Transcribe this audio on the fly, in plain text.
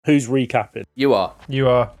Who's recapping? You are. You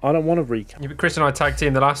are. I don't want to recap. Yeah, but Chris and I tag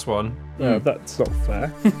team the last one. No, that's not fair.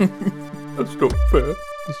 That's not fair.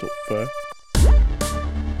 That's not fair.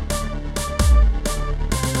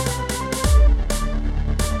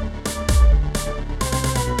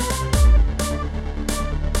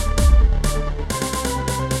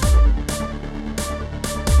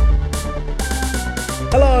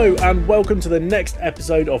 Hello and welcome to the next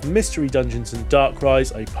episode of Mystery Dungeons and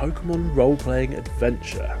Darkrise, a Pokemon role-playing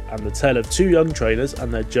adventure, and the tale of two young trainers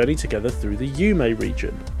and their journey together through the Yume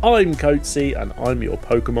region. I'm Coatsy and I'm your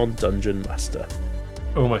Pokemon Dungeon Master.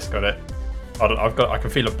 Almost got it. I can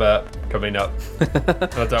feel a burp coming up. I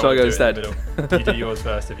don't Shall I go instead? You do yours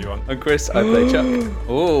first if you want. I'm Chris, I play Chuck.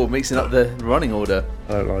 Oh, mixing up the running order.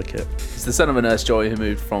 I don't like it. He's the son of a nurse Joy who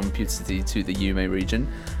moved from Pewter City to the Yume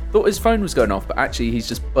region. Thought his phone was going off, but actually he's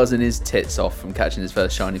just buzzing his tits off from catching his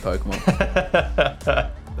first shiny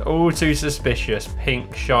Pokemon. All too suspicious,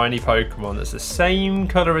 pink shiny Pokemon that's the same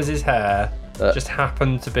colour as his hair, just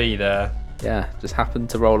happened to be there. Yeah, just happened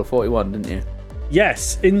to roll a 41, didn't you?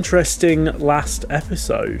 Yes, interesting last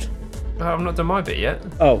episode. Oh, I've not done my bit yet.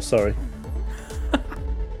 Oh, sorry.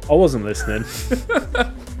 I wasn't listening.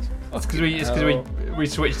 It's because we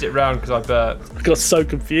switched it round because I burped. I got so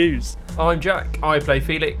confused. I'm Jack. I play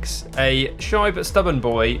Felix, a shy but stubborn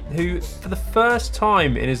boy who, for the first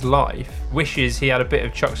time in his life, wishes he had a bit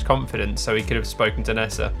of Chuck's confidence so he could have spoken to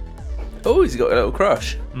Nessa. Oh, he's got a little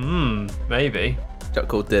crush. Maybe. Chuck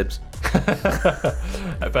called dibs.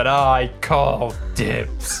 But I call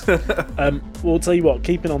dibs. Well, I'll tell you what,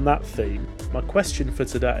 keeping on that theme, my question for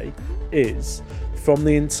today is, from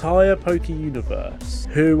the entire Poke universe,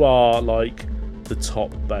 who are, like, the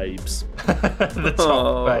top babes? The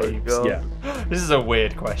top babes. God. Yeah. This is a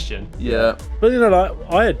weird question. Yeah. But, you know, like,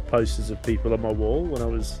 I had posters of people on my wall when I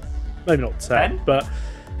was, maybe not 10, 10? but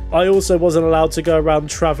I also wasn't allowed to go around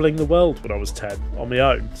travelling the world when I was 10 on my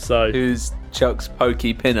own, so... Who's Chuck's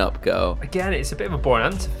pokey pin-up girl? Again, it's a bit of a boring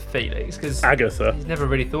answer for Felix because Agatha. he's never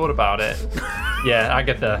really thought about it. Yeah,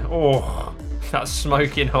 Agatha. Oh, that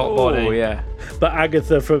smoking hot body. Oh, yeah. But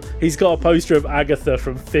Agatha he's got a poster of Agatha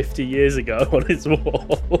from 50 years ago on his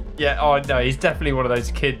wall. Yeah, oh no, he's definitely one of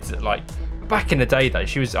those kids that, like, back in the day though,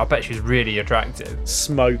 I bet she was really attractive.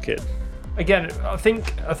 Smoking. Again, I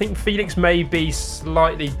think Felix may be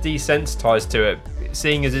slightly desensitized to it,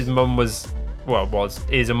 seeing as his mum is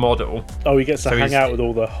a model. Oh, he gets to So hang he's- out with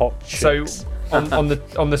all the hot chicks. So on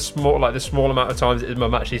the small amount of times that his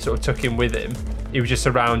mum actually sort of took him with him, he was just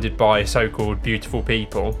surrounded by so-called beautiful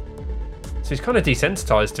people. So he's kind of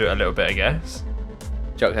desensitized to it a little bit, I guess.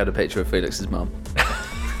 Chuck had a picture of Felix's mum.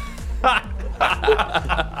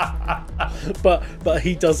 But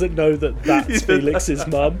he doesn't know that that's Felix's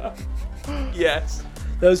mum. Yes.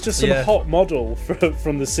 There was just some Yeah. hot model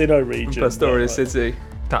from the Sinnoh region. Pastoria that, like, City.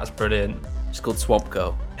 That's brilliant. She's called Swamp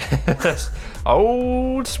Girl.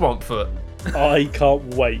 Old Swampfoot. I can't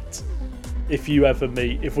wait if we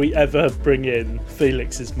ever bring in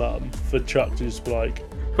Felix's mum for Chuck to just be like,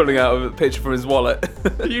 Pulling out a picture from his wallet.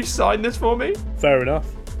 Will you sign this for me? fair enough.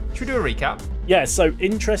 Should we do a recap? Yeah, so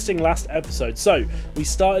interesting last episode. So we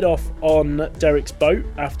started off on Derek's boat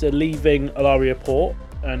after leaving Alaria Port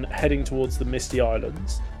and heading towards the Misty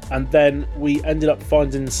Islands. And then we ended up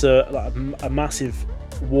finding a massive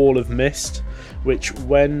wall of mist, which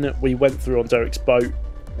when we went through on Derek's boat,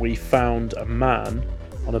 we found a man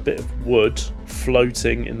on a bit of wood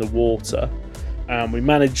floating in the water. And we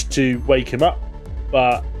managed to wake him up,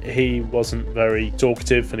 but he wasn't very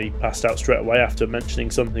talkative and he passed out straight away after mentioning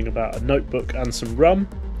something about a notebook and some rum.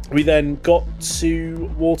 We then got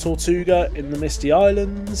to War Tortuga in the Misty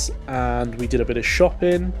Islands and we did a bit of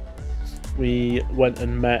shopping. We went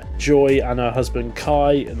and met Joy and her husband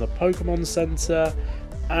Kai in the Pokemon Center,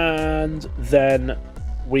 and then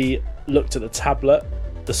we looked at the tablet,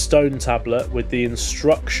 the stone tablet with the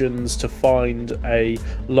instructions to find a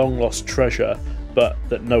long lost treasure, but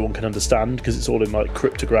that no one can understand because it's all in like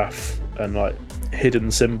cryptograph and like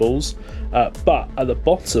hidden symbols. But at the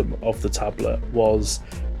bottom of the tablet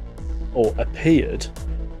appeared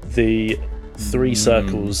the three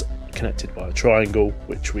circles connected by a triangle,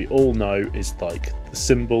 which we all know is like the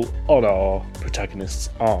symbol on our protagonist's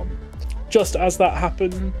arm. Just as that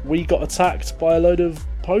happened, we got attacked by a load of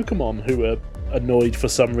Pokemon who were annoyed for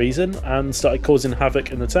some reason and started causing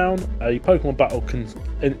havoc in the town. A Pokemon battle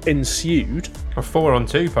ensued. A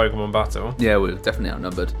 4-on-2 Pokemon battle. Yeah, we were definitely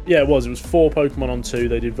outnumbered. Yeah, it was 4 Pokemon on 2.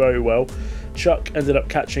 They did very well. Chuck ended up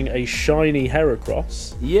catching a shiny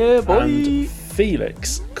Heracross. Yeah, boy. And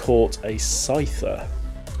Felix caught a Scyther.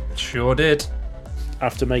 Sure did.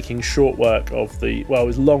 After making short work of it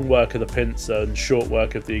was long work of the Pinsir and short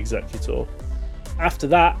work of the Executor. After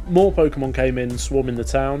that, more Pokemon came in, swarming the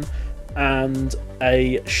town, and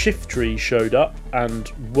a Shiftry showed up and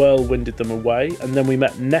whirlwinded them away. And then we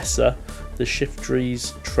met Nessa, the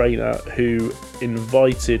Shiftry's trainer, who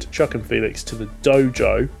invited Chuck and Felix to the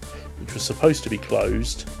dojo, which was supposed to be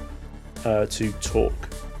closed, to talk.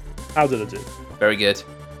 How did I do? Very good.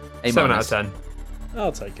 7 out of 10.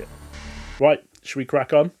 I'll take it. Right, should we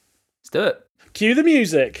crack on? Let's do it. Cue the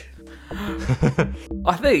music.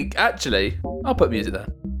 I think, actually, I'll put music there.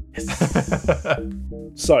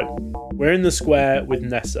 So, we're in the square with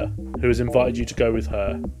Nessa, who has invited you to go with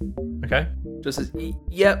her. Okay. Just says,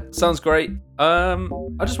 yep, sounds great. I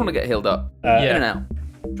just want to get healed up. In and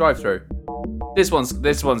out. Drive through. This one's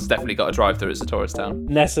definitely got a drive through. It's a tourist town.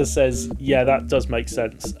 Nessa says, yeah, that does make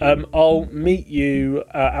sense. I'll meet you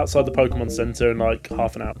outside the Pokemon Center in like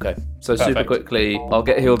half an hour. Okay, so super quickly, I'll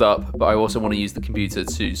get healed up, but I also want to use the computer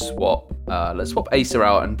to swap. Let's swap Acer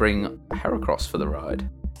out and bring Heracross for the ride.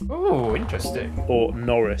 Oh, interesting. Or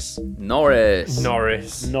Norris. Norris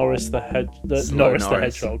the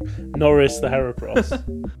Hedgehog. Norris the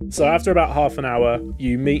Heracross. So after about half an hour,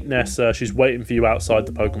 you meet Nessa. She's waiting for you outside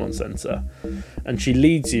the Pokemon Center. And she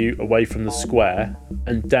leads you away from the square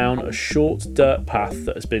and down a short dirt path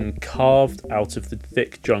that has been carved out of the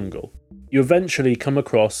thick jungle. You eventually come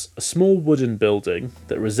across a small wooden building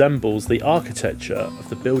that resembles the architecture of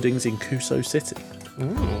the buildings in Kuso City.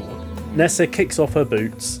 Ooh. Nessa kicks off her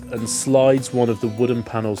boots and slides one of the wooden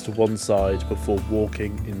panels to one side before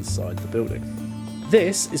walking inside the building.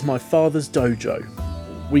 This is my father's dojo.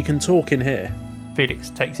 We can talk in here. Felix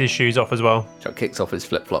takes his shoes off as well. Chuck kicks off his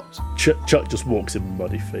flip-flops. Chuck just walks in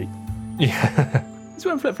muddy feet. Yeah. He's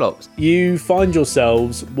wearing flip-flops. You find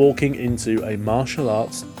yourselves walking into a martial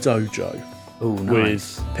arts dojo. Oh,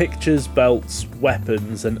 nice. With pictures, belts,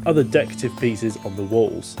 weapons, and other decorative pieces on the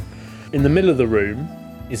walls. In the middle of the room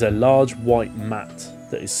is a large white mat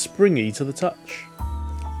that is springy to the touch.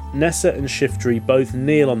 Nessa and Shiftry both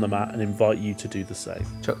kneel on the mat and invite you to do the same.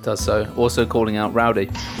 Chuck does so, also calling out Rowdy.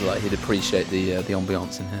 Like he'd appreciate the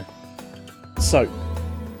ambiance in here. So,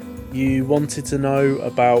 you wanted to know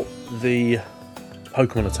about the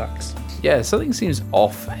Pokemon attacks. Yeah, something seems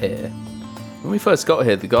off here. When we first got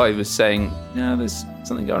here, the guy was saying, yeah, there's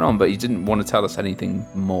something going on, but he didn't want to tell us anything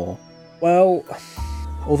more. Well,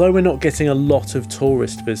 although we're not getting a lot of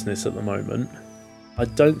tourist business at the moment, I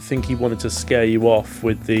don't think he wanted to scare you off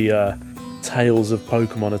with the tales of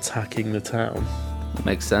Pokemon attacking the town. That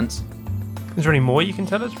makes sense. Is there any more you can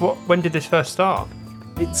tell us? When did this first start?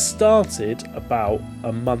 It started about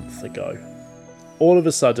a month ago. All of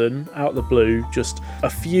a sudden, out of the blue, just a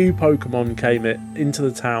few Pokemon came into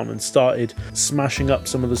the town and started smashing up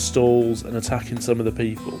some of the stalls and attacking some of the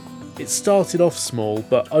people. It started off small,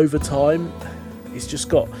 but over time, it's just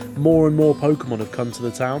got more and more Pokemon have come to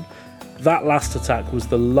the town. That last attack was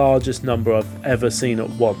the largest number I've ever seen at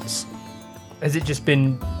once. Has it just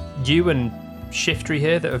been you and Shiftry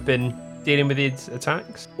here that have been dealing with these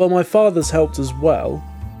attacks? Well, my father's helped as well,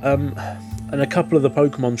 and a couple of the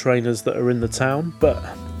Pokemon trainers that are in the town, but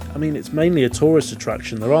I mean, it's mainly a tourist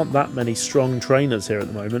attraction. There aren't that many strong trainers here at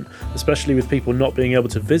the moment, especially with people not being able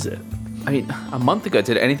to visit. I mean, a month ago,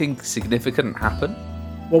 did anything significant happen?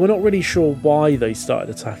 Well, we're not really sure why they started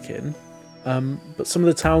attacking, but some of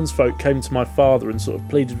the townsfolk came to my father and sort of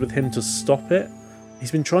pleaded with him to stop it.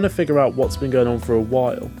 He's been trying to figure out what's been going on for a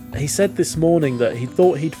while. He said this morning that he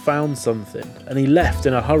thought he'd found something, and he left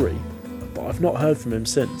in a hurry, but I've not heard from him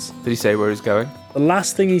since. Did he say where he's going? The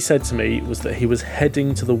last thing he said to me was that he was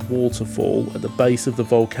heading to the waterfall at the base of the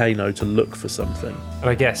volcano to look for something. And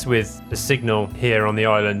I guess with the signal here on the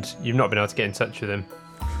island, you've not been able to get in touch with him.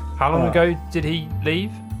 How long ago did he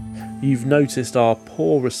leave? You've noticed our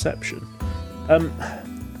poor reception.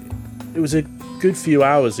 It was a good few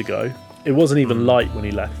hours ago. It wasn't even light when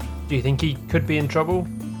he left. Do you think he could be in trouble?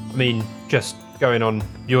 I mean, just going on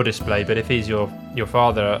your display, but if he's your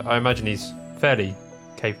father, I imagine he's fairly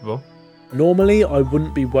capable. Normally, I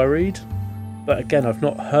wouldn't be worried, but again, I've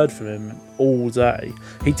not heard from him all day.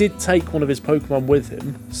 He did take one of his Pokemon with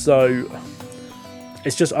him, so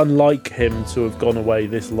it's just unlike him to have gone away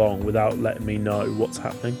this long without letting me know what's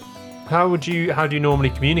happening. How do you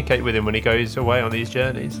normally communicate with him when he goes away on these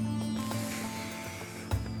journeys?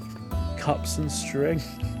 Cups and string.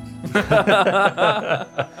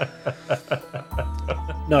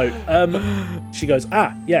 No, she goes,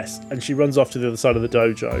 yes, and she runs off to the other side of the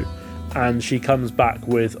dojo, and she comes back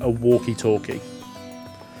with a walkie-talkie.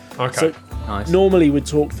 Okay. So Nice. normally we'd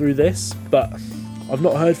talk through this, but I've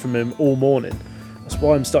not heard from him all morning. That's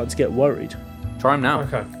why I'm starting to get worried. Try him now.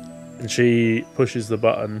 Okay. And she pushes the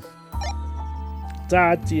button.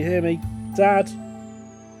 Dad, do you hear me? Dad?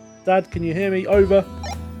 Dad, can you hear me? Over.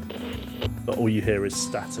 But all you hear is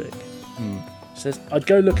static. She says, I'd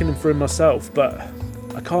go looking for him myself, but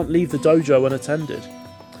I can't leave the dojo unattended.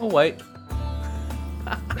 Oh, wait.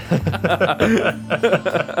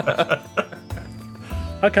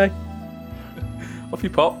 Okay. Off you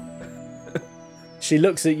pop. She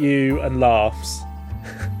looks at you and laughs.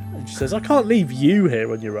 And she says, I can't leave you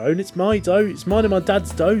here on your own. It's my it's mine and my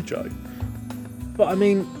dad's dojo. But I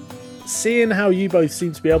mean, seeing how you both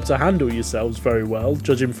seem to be able to handle yourselves very well,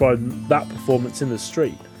 judging from that performance in the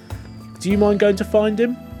street, do you mind going to find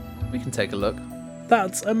him? We can take a look.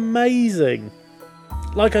 That's amazing.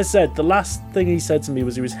 Like I said, the last thing he said to me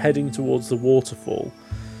was he was heading towards the waterfall.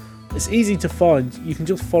 It's easy to find. You can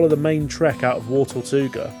just follow the main trek out of War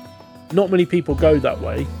Tortuga. Not many people go that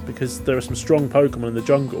way because there are some strong Pokemon in the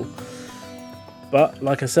jungle. But,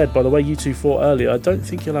 like I said, by the way you two fought earlier, I don't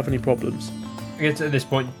think you'll have any problems. I guess at this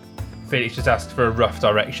point, Felix just asked for a rough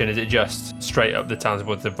direction. Is it just straight up the town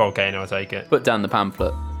towards the volcano, I take it? Put down the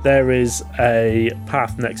pamphlet. There is a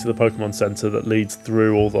path next to the Pokemon Center that leads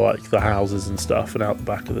through all the houses and stuff and out the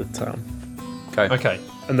back of the town. Okay.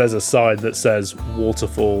 And there's a sign that says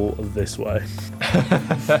waterfall this way.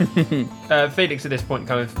 Felix at this point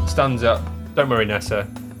kind of stands up. Don't worry, Nessa.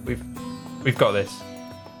 We've got this.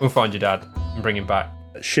 We'll find your dad and bring him back.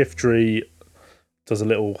 Shiftry does a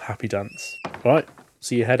little happy dance. Right.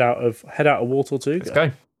 So you head out of War Tortuga. Let's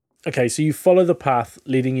go. Okay, so you follow the path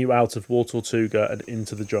leading you out of War Tortuga and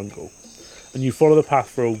into the jungle. And you follow the path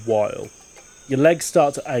for a while. Your legs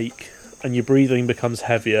start to ache and your breathing becomes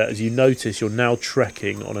heavier as you notice you're now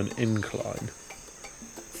trekking on an incline.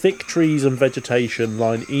 Thick trees and vegetation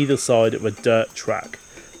line either side of a dirt track,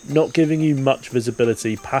 not giving you much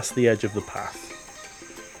visibility past the edge of the path.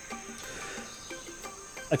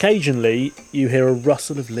 Occasionally, you hear a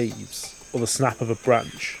rustle of leaves or the snap of a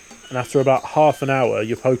branch, and after about half an hour,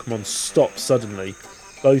 your Pokemon stop suddenly,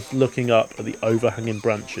 both looking up at the overhanging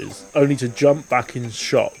branches, only to jump back in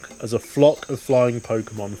shock as a flock of flying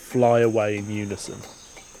Pokemon fly away in unison.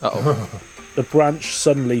 Uh-oh. The branch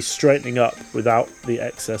suddenly straightening up without the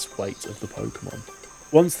excess weight of the Pokemon.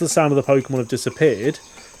 Once the sound of the Pokemon have disappeared,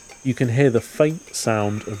 you can hear the faint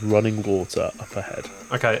sound of running water up ahead.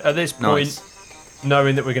 Okay, at this point,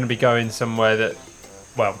 knowing that we're going to be going somewhere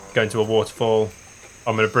going to a waterfall,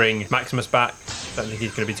 I'm going to bring Maximus back. Don't think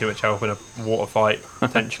he's going to be too much help in a water fight,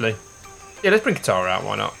 potentially. Yeah, let's bring Katara out,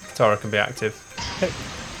 why not? Katara can be active.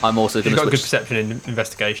 I'm also going She's to got switch. good perception in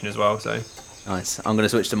investigation as well, so... Nice. I'm going to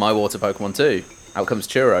switch to my water Pokemon too. Out comes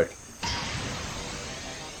Churro.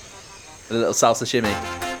 A little salsa shimmy.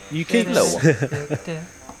 You keep A little one.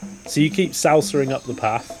 So you keep salsering up the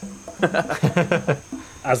path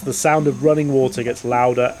as the sound of running water gets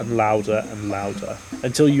louder and louder and louder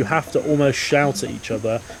until you have to almost shout at each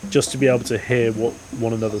other just to be able to hear what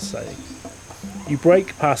one another's saying. You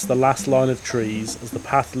break past the last line of trees as the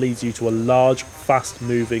path leads you to a large,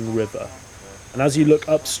 fast-moving river. And as you look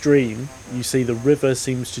upstream, you see the river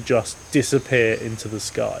seems to just disappear into the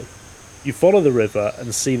sky. You follow the river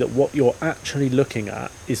and see that what you're actually looking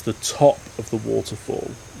at is the top of the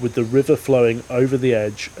waterfall, with the river flowing over the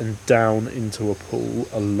edge and down into a pool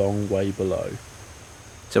a long way below.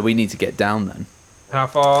 So we need to get down then. How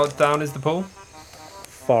far down is the pool?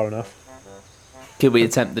 Far enough. Could we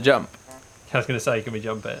attempt the jump? I was going to say, can we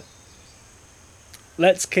jump it?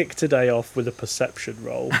 Let's kick today off with a perception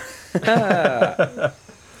roll.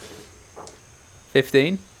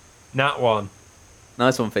 15. Nat 1.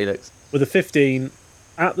 Nice one, Felix. With a 15,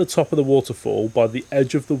 at the top of the waterfall, by the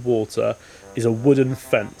edge of the water, is a wooden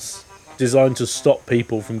fence designed to stop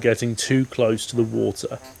people from getting too close to the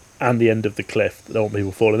water and the end of the cliff. They don't want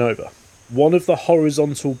people falling over. One of the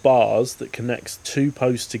horizontal bars that connects two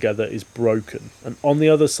posts together is broken, and on the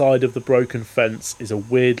other side of the broken fence is a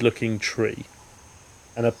weird-looking tree,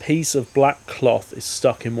 and a piece of black cloth is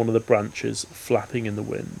stuck in one of the branches, flapping in the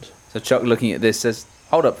wind. So Chuck, looking at this, says,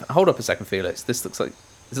 "Hold up a second, Felix. This looks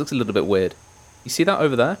a little bit weird. You see that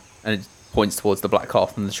over there?" And it points towards the black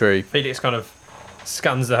cloth in the tree. Felix kind of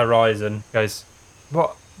scans the horizon, goes,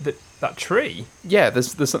 "What? That tree?" Yeah,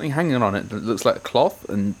 there's something hanging on it that looks like a cloth,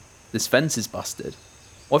 and this fence is busted.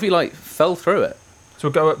 What if you fell through it? So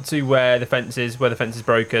we'll go up to where the fence is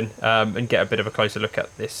broken, and get a bit of a closer look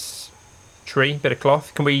at this tree, bit of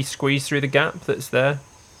cloth. Can we squeeze through the gap that's there?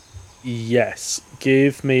 Yes.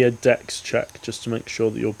 Give me a dex check just to make sure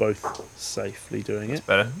that you're both safely doing it. It's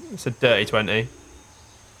better. It's a dirty 20.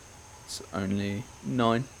 It's only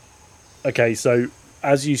 9. Okay, so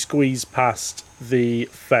as you squeeze past the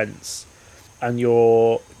fence and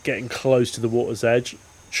you're getting close to the water's edge,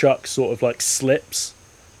 Chuck sort of slips,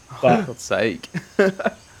 For but God's sake.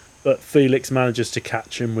 but Felix manages to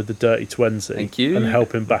catch him with the dirty 20. Thank you. And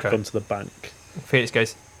help him back Okay. onto the bank. Felix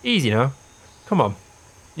goes, easy now. Come on.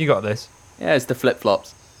 You got this. Yeah, it's the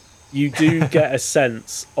flip-flops. You do get a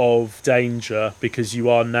sense of danger because you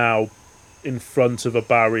are now in front of a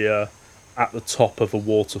barrier at the top of a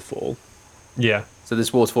waterfall. Yeah. So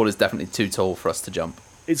this waterfall is definitely too tall for us to jump.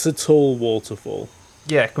 It's a tall waterfall.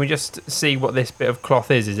 Yeah, can we just see what this bit of cloth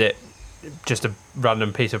is? Is it just a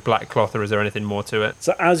random piece of black cloth, or is there anything more to it?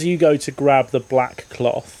 So as you go to grab the black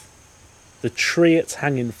cloth, the tree it's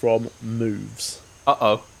hanging from moves.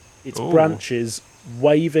 Uh-oh. Its Ooh. branches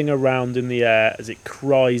waving around in the air as it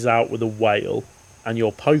cries out with a wail, and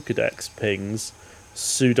your Pokedex pings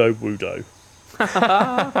Sudowoodo.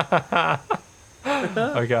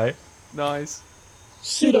 Okay. Nice.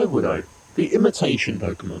 Sudowoodo, the imitation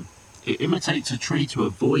Pokemon. It imitates a tree to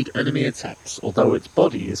avoid enemy attacks, although its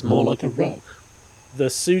body is more like a rock. The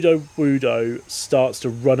Sudowoodo starts to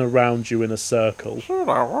run around you in a circle,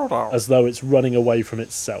 as though it's running away from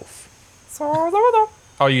itself.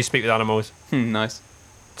 Oh, you speak with animals. Nice.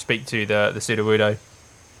 Speak to the Sudowoodo.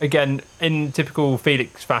 Again, in typical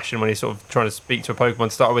Felix fashion, when he's sort of trying to speak to a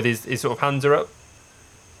Pokemon, start with his sort of hands are up,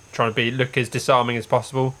 trying to look as disarming as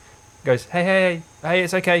possible. Goes, hey,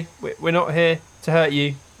 it's okay. We're not here to hurt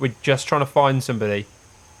you. We're just trying to find somebody.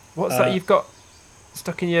 What's that you've got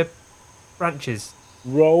stuck in your branches?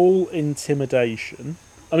 Roll intimidation.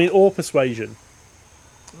 Or persuasion.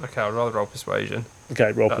 Okay, I'd rather roll persuasion.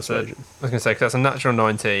 Okay, roll That's persuasion. I was going to say, 'cause that's a natural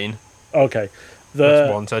 19. Okay.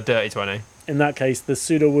 That's 1, so a dirty 20. In that case, the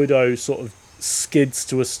Sudowoodo sort of skids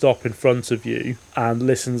to a stop in front of you and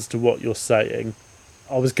listens to what you're saying.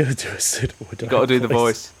 I was going to do a Sudowoodo. You got to do the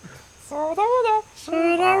voice.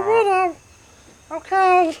 Sudowoodo.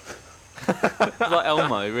 Okay. Like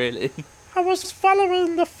Elmo, really. I was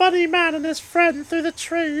following the funny man and his friend through the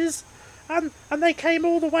trees, and they came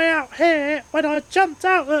all the way out here when I jumped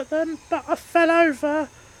out at them, but I fell over.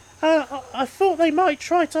 I thought they might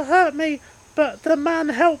try to hurt me, but the man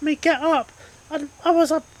helped me get up. And I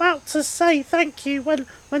was about to say thank you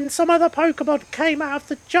when some other Pokemon came out of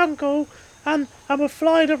the jungle and were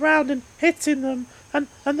flying around and hitting them, and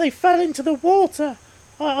they fell into the water.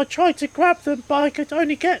 I tried to grab them, but I could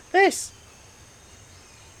only get this.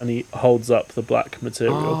 And he holds up the black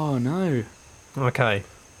material. Oh, no. Okay.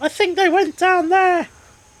 I think they went down there.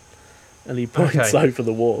 And he points Okay. over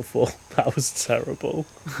the waterfall. That was terrible.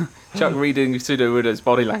 Chuck reading Sudowoodo's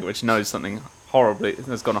body language knows something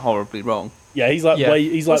has gone horribly wrong. Yeah, he's like Yeah.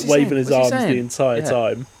 What's he waving saying? his What's he arms the saying? entire Yeah.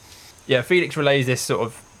 time. Yeah, Felix relays this sort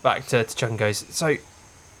of back to Chuck and goes, so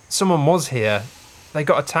someone was here. They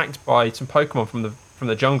got attacked by some Pokemon from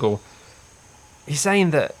the jungle. He's saying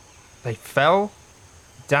that they fell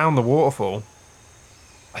down the waterfall.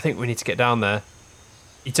 I think we need to get down there.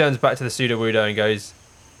 He turns back to the Sudowoodo and goes,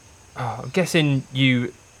 I'm guessing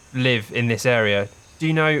you live in this area. Do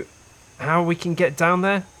you know how we can get down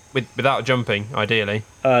there? Without jumping, ideally.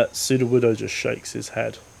 Sudowoodo just shakes his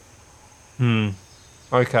head.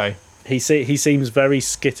 Okay. He seems very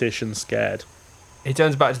skittish and scared. He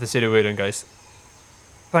turns back to the Sudowoodo and goes,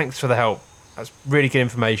 thanks for the help. That's really good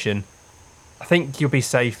information. I think you'll be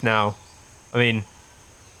safe now. I mean,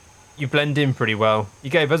 you blend in pretty well. You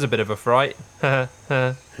gave us a bit of a fright.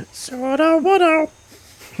 Sudowoodo.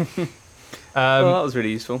 Well, that was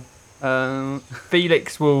really useful.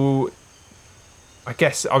 Felix will... I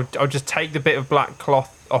guess I'll just take the bit of black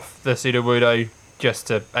cloth off the Sudowoodo just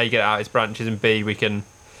to A, get it out its branches, and B, we can,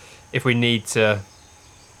 if we need to,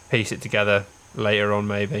 piece it together later on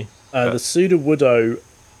maybe. The Sudowoodo.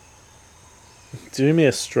 Do me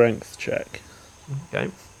a strength check.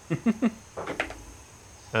 Okay.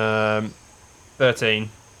 13.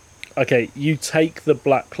 Okay, you take the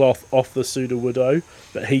black cloth off the Sudowoodo,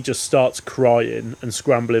 but he just starts crying and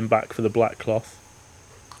scrambling back for the black cloth.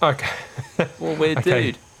 Okay. What a weird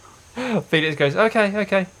Okay. dude. Felix goes,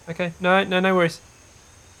 okay. No worries.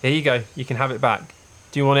 Here you go. You can have it back.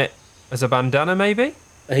 Do you want it as a bandana, maybe?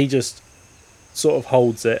 He just sort of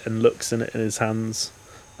holds it and looks in it in his hands,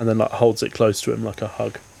 and then holds it close to him like a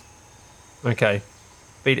hug. Okay.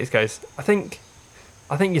 Felix goes, I think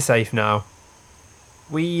you're safe now.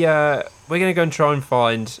 We're gonna go and try and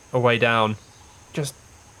find a way down. Just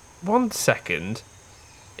 1 second.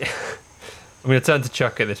 I'm gonna turn to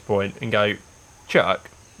Chuck at this point and go, Chuck,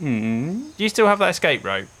 do you still have that escape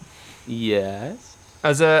rope? Yes.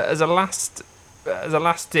 As a last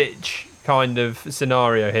ditch kind of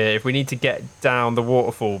scenario here, if we need to get down the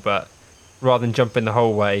waterfall, but rather than jumping the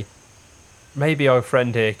whole way, maybe our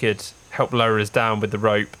friend here could help lower us down with the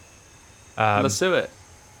rope. Let's do it.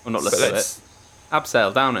 Well, not let's do it.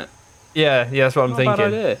 Abseil down it. Yeah, that's what I'm Not a bad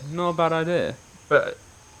thinking. idea. Not a bad idea. But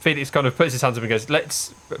Felix kind of puts his hands up and goes,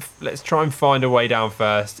 let's try and find a way down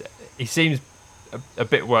first. He seems a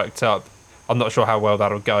bit worked up. I'm not sure how well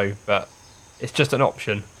that'll go, but it's just an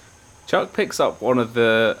option. Chuck picks up one of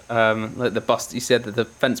the the bust. You said that the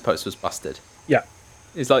fence post was busted. Yeah.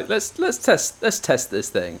 He's like, let's test this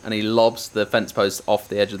thing, and he lobs the fence post off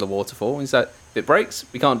the edge of the waterfall. He's like, if it breaks,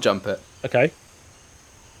 we can't jump it. Okay.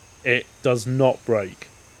 It does not break.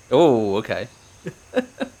 Oh, okay.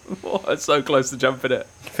 Oh, it's so close to jumping it.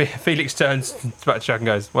 Felix turns back to Chuck and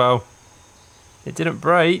goes, well, it didn't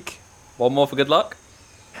break. One more for good luck.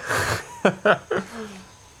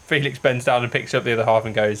 Felix bends down and picks up the other half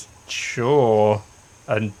and goes, sure,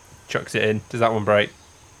 and chucks it in. Does that one break?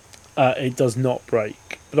 It does not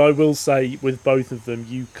break. But I will say, with both of them,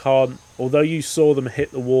 you can't... Although you saw them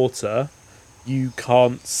hit the water, you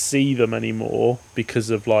can't see them anymore because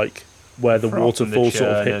of, like, where the Froth and the waterfall sort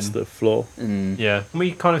of churn hits and- the floor. Yeah. Can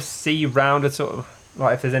we kind of see round a sort of,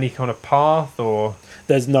 like, if there's any kind of path or...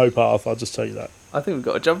 There's no path, I'll just tell you that. I think we've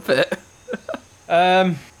got to jump it.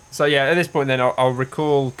 So yeah, at this point then I'll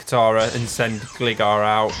recall Katara and send Gligar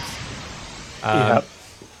out.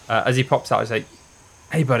 As he pops out, I say,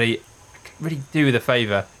 hey buddy, I could really do with a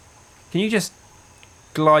favour. Can you just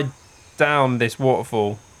glide down this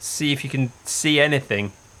waterfall, see if you can see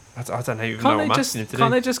anything? I don't know what I'm asking him to do.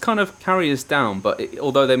 Can't they just kind of carry us down? But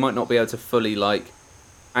although they might not be able to fully, like,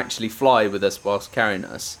 actually fly with us whilst carrying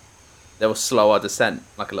us, they will slow our descent,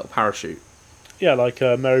 like a little parachute. Yeah, like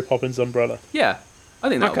Mary Poppins' umbrella. Yeah, I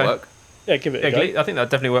think that'll Okay. work. Yeah, give it a go. I think that'd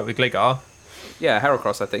definitely work with Gligar. Yeah,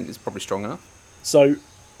 Heracross, I think, is probably strong enough. So,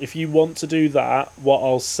 if you want to do that, what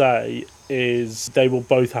I'll say is they will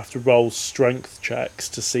both have to roll strength checks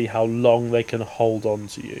to see how long they can hold on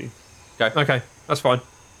to you. Okay, that's fine.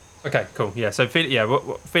 Okay, cool. Yeah, so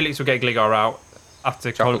Felix will get Gligar out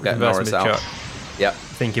after Chuck will get conversing with Norris out. Chuck, Yep.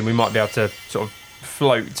 thinking we might be able to sort of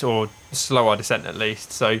float or slow our descent at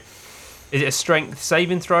least. So, is it a strength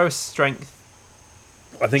saving throw? A strength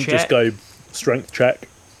I think check? just go strength check.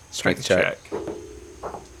 Strength check.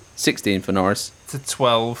 16 for Norris. It's a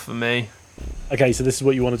 12 for me. Okay, so this is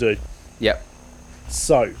what you want to do. Yep.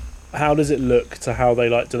 So, how does it look to how they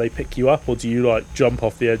do they pick you up or do you like jump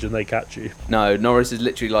off the edge and they catch you? No, Norris is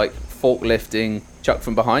literally like forklifting Chuck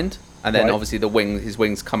from behind, and then Right. obviously his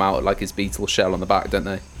wings come out like his beetle shell on the back, don't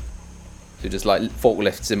they? So just like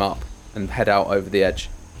forklifts him up and head out over the edge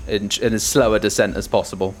in as slow a descent as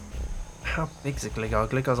possible. How big's a Gligar?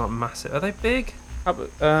 Gligars aren't massive. Are they big? How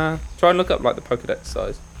about, try and look up like the Pokedex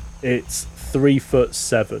size. It's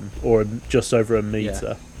 3'7" or just over a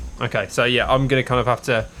meter. Okay, so yeah, I'm going to kind of have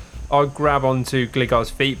to... I'll grab onto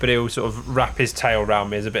Gligar's feet, but he'll sort of wrap his tail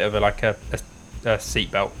around me as a bit of a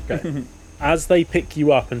seatbelt. Okay. As they pick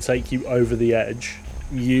you up and take you over the edge,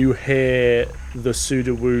 you hear the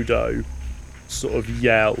Sudowoodo sort of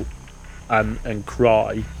yell and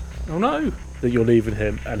cry Oh no! that you're leaving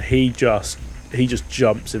him, and he just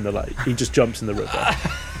jumps in the lake. He just jumps in the river.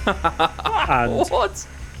 And What?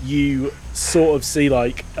 you sort of see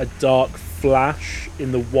like a dark flash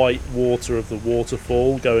in the white water of the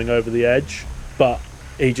waterfall going over the edge, but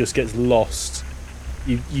he just gets lost.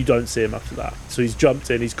 You don't see him after that. So he's jumped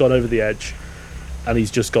in, he's gone over the edge, and he's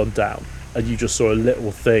just gone down. And you just saw a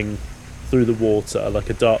little thing through the water, like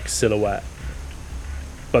a dark silhouette.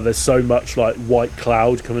 But there's so much like white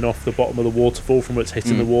cloud coming off the bottom of the waterfall from where it's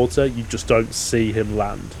hitting the water, you just don't see him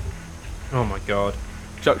land. Oh my god.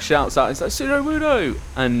 Chuck shouts out, "It's like Sudowoodo!"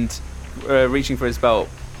 And reaching for his belt,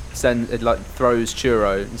 throws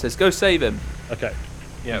Churro and says, "Go save him!" Okay.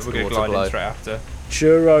 Yeah, Into we're the going to water glide below. in straight after.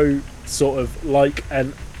 Churro, sort of like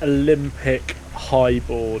an Olympic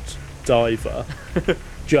highboard diver,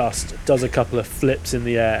 just does a couple of flips in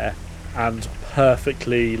the air and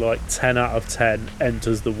perfectly, like 10 out of 10,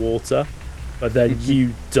 enters the water. But then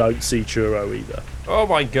you don't see Churro either. Oh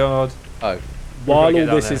my god. Oh, While get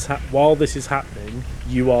all this down is while this is happening,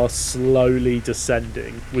 you are slowly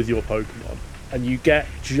descending with your Pokemon, and you get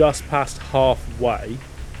just past halfway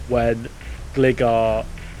when Gligar,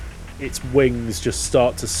 its wings just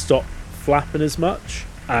start to stop flapping as much,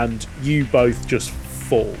 and you both just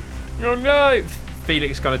fall. Oh no!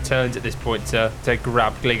 Felix kind of turns at this point to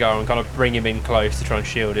grab Gligar and kind of bring him in close to try and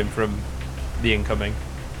shield him from the incoming.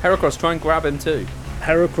 Heracross, try and grab him too.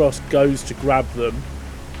 Heracross goes to grab them,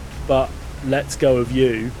 but lets go of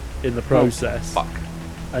you in the process, Fuck.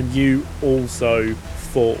 and you also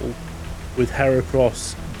fall, with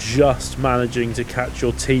Heracross just managing to catch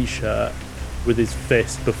your t-shirt with his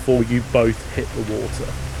fist before you both hit the water.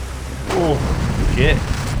 Oh shit.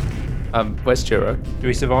 Where's Churro? Do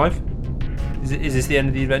we survive? Is this the end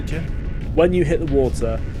of the adventure? When you hit the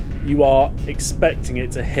water, You are expecting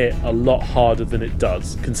it to hit a lot harder than it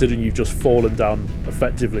does, considering you've just fallen down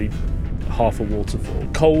effectively half a waterfall.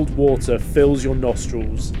 Cold water fills your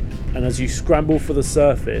nostrils, and as you scramble for the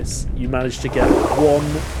surface, you manage to get one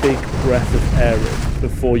big breath of air in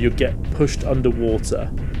before you get pushed underwater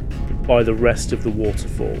by the rest of the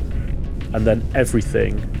waterfall, and then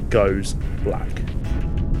everything goes black.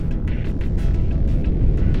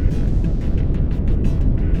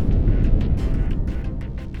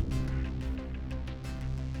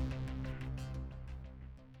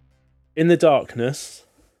 In the darkness,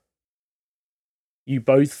 you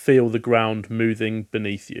both feel the ground moving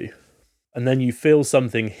beneath you, and then you feel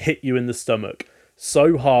something hit you in the stomach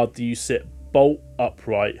so hard that you sit bolt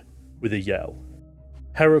upright with a yell.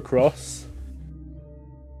 Heracross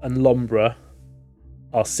and Lombra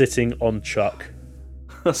are sitting on Chuck,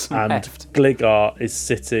 and Gligar is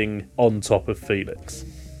sitting on top of Felix.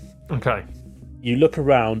 Okay. You look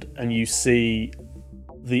around and you see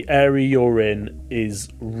the area you're in is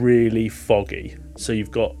really foggy. So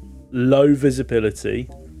you've got low visibility,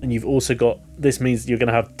 and you've also got, this means you're going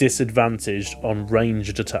to have disadvantage on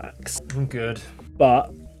ranged attacks. Good.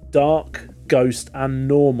 But dark, ghost and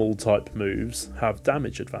normal type moves have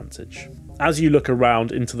damage advantage. As you look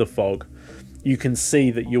around into the fog, you can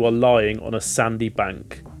see that you are lying on a sandy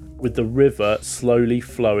bank with the river slowly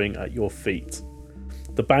flowing at your feet.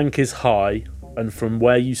 The bank is high, and from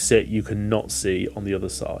where you sit you cannot see on the other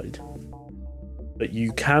side. But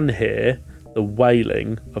you can hear the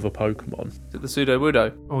wailing of a Pokemon. Is it the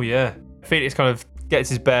Sudowoodo? Oh, yeah. Felix kind of gets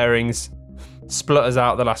his bearings, splutters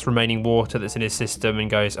out the last remaining water that's in his system, and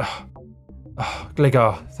goes, oh,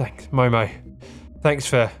 Gligar, thanks. Momo, thanks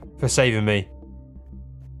for saving me.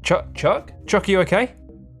 Chuck? Chuck, are you okay?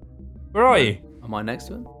 Where are you? Am I next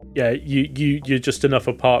to him? Yeah, you're just enough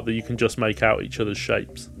apart that you can just make out each other's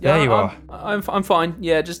shapes. Yeah, there you are. I'm fine.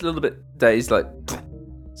 Yeah, just a little bit dazed, like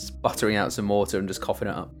sputtering out some water and just coughing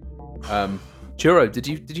it up. Churro, did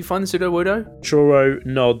you find the Sudowoodo? Churro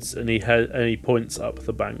nods and he points up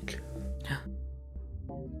the bank.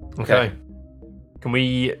 Okay. Can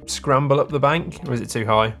we scramble up the bank, or is it too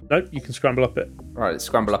high? Nope, you can scramble up it. Right, let's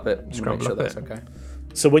scramble up it. Scramble Make sure up that's it. okay.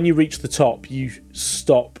 So when you reach the top, you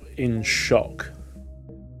stop in shock.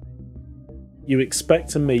 You expect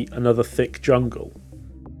to meet another thick jungle,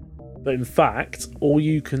 but in fact, all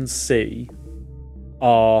you can see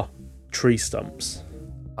are tree stumps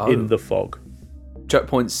in the fog. Chuck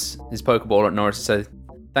points his Pokeball at Norris and says,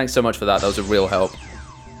 "Thanks so much for that. That was a real help."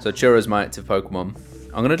 So Churro's my active Pokemon.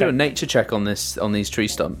 I'm going to do a nature check on these tree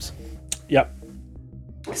stumps. Yep.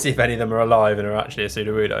 See if any of them are alive and are actually a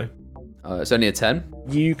Sudowoodo. It's only a 10.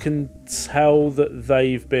 You can tell that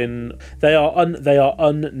they are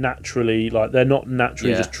unnaturally, like they're not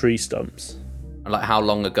naturally just tree stumps. And like how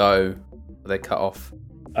long ago were they cut off?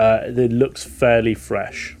 It looks fairly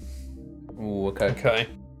fresh. Oh, okay. Okay.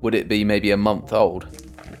 Would it be maybe a month old?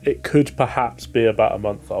 It could perhaps be about a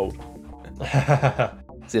month old.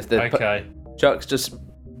 As if the Okay. Chuck just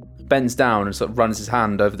bends down and sort of runs his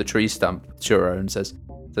hand over the tree stump, Churro, and says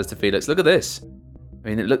to Felix, "Look at this. I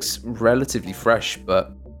mean, it looks relatively fresh,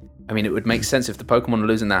 but I mean, it would make sense if the Pokemon are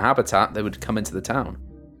losing their habitat, they would come into the town."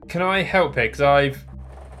 Can I help here? Because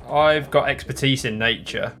I've got expertise in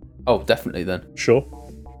nature. Oh, definitely then. Sure.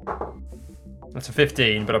 That's a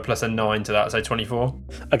 15, but a plus a 9 to that, so 24.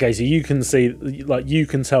 Okay, so you can see, like, you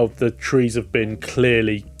can tell the trees have been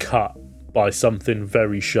clearly cut by something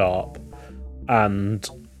very sharp, and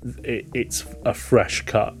it's a fresh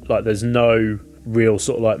cut. Like, there's no real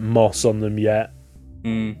sort of like moss on them yet.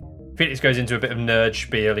 Felix goes into a bit of nerd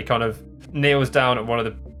spiel. He kind of kneels down at one of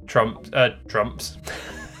the trumps.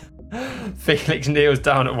 Felix kneels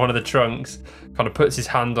down at one of the trunks, kind of puts his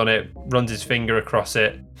hand on it, runs his finger across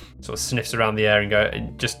it, sort of sniffs around the air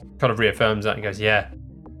and just kind of reaffirms that and goes, "Yeah,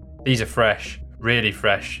 these are fresh, really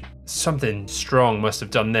fresh. Something strong must have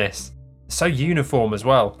done this. It's so uniform as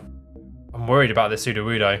well. I'm worried about the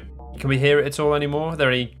Sudowoodo. Can we hear it at all anymore? Are there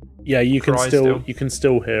any?" Yeah, you can Cry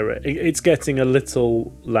still hear it. It's getting a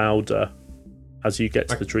little louder as you get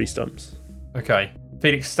to the tree stumps. Okay.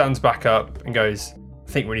 Felix stands back up and goes,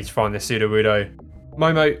 "I think we need to find this Sudowoodo.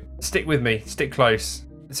 Momo, stick with me. Stick close.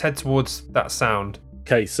 Let's head towards that sound."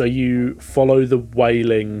 Okay, so you follow the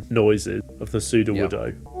wailing noises of the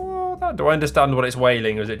Sudowoodo. Oh, do I understand what it's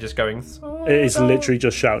wailing, or is it just going? It is literally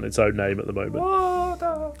just shouting its own name at the moment.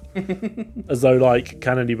 As though, like,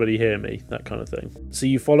 can anybody hear me? That kind of thing. So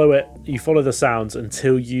you follow the sounds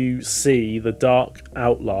until you see the dark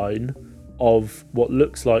outline of what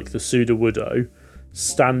looks like the Sudowoodo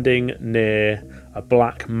standing near a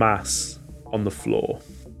black mass on the floor.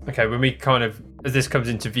 Okay, when we kind of, as this comes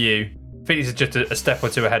into view, Felix is just a step or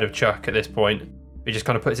two ahead of Chuck at this point. He just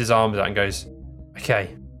kind of puts his arms out and goes,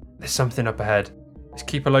 okay, there's something up ahead. Let's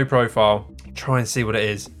keep a low profile. Try and see what it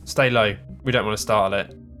is. Stay low. We don't want to startle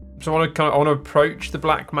it. So I want to approach the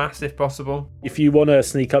black mass if possible. If you want to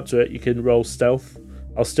sneak up to it, you can roll stealth.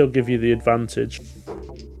 I'll still give you the advantage.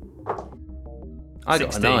 I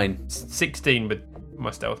got a 9. 16 with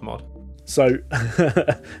my stealth mod. So,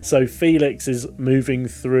 so Felix is moving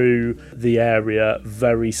through the area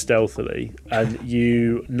very stealthily, and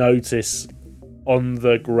you notice on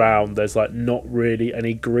the ground there's like not really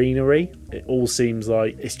any greenery. It all seems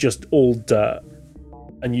like it's just all dirt.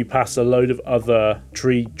 And you pass a load of other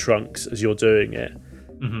tree trunks as you're doing it,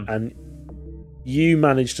 and you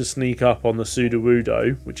manage to sneak up on the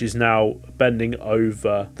Sudowoodo, which is now bending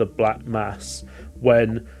over the black mass,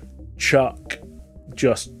 when Chuck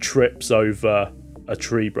just trips over a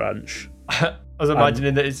tree branch. I was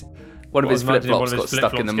imagining that one of his flip-flops got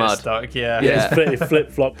stuck in the mud. His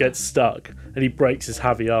flip-flop gets stuck, and he breaks his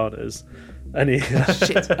Havianas, and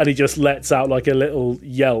he just lets out like a little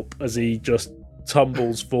yelp as he just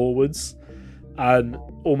tumbles forwards and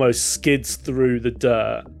almost skids through the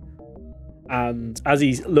dirt. And as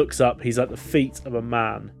he looks up, he's at the feet of a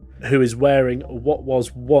man who is wearing what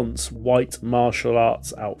was once white martial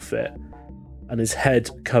arts outfit, and his head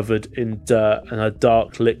covered in dirt and a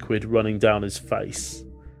dark liquid running down his face.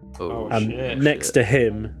 Next to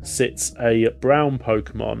him sits a brown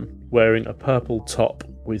Pokemon wearing a purple top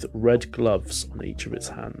with red gloves on each of its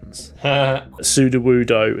hands.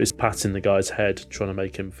 Sudowoodo is patting the guy's head, trying to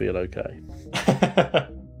make him feel okay.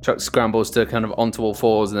 Chuck scrambles to kind of onto all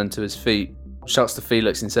fours and then to his feet, shouts to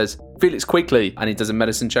Felix and says, Felix, quickly! And he does a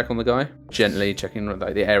medicine check on the guy, gently checking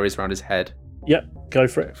like the areas around his head. Yep, go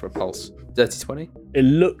for it. For a pulse. Dirty 20? It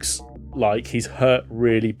looks like he's hurt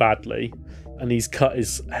really badly, and he's cut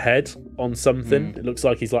his head on something. It looks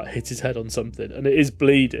like he's like hit his head on something, and it is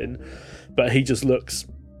bleeding, but he just looks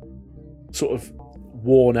sort of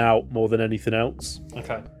worn out more than anything else.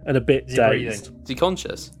 Okay. And a bit dazed. Is he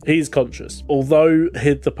conscious? He's conscious. Although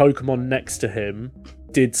the Pokemon next to him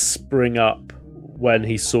did spring up when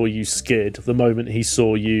he saw you skid, the moment he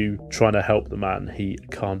saw you trying to help the man, he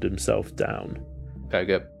calmed himself down. Okay,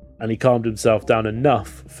 good. And he calmed himself down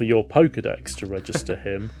enough for your Pokedex to register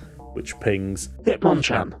him, which pings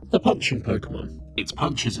Hitmonchan, the punching Pokemon. Its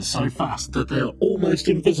punches are so fast that they are almost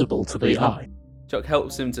invisible to the eye. Chuck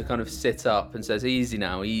helps him to kind of sit up and says, easy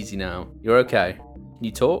now. You're okay. Can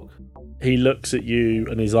you talk? He looks at you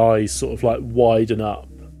and his eyes sort of like widen up.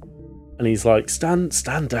 And he's like, stand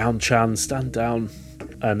down, Chan, stand down.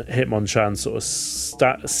 And Hitmonchan sort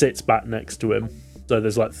of sits back next to him. So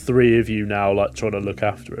there's like 3 of you now like trying to look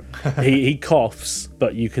after him. He coughs,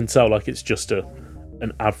 but you can tell like it's just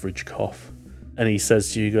an average cough. And he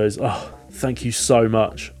says to you, he goes, oh, thank you so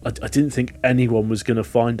much. I didn't think anyone was going to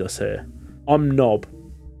find us here. I'm Nob,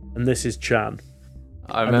 and this is Chan.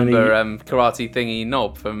 I remember Karate Thingy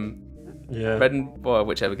Nob from Red and well,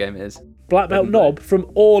 whichever game it is. Black Belt Nob from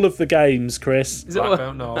all of the games, Chris. Is it Black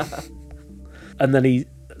Belt Nob? And then he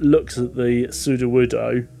looks at the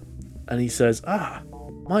Sudowoodo and he says,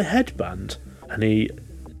 my headband. And he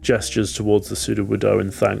gestures towards the Sudowoodo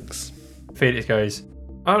and thanks. Felix goes,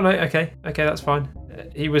 oh no, okay, that's fine.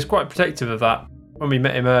 He was quite protective of that when we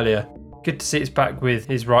met him earlier. Good to see it's back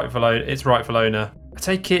with its rightful owner. I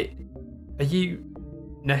take it, are you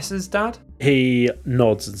Nessa's dad? He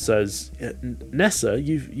nods and says, Nessa,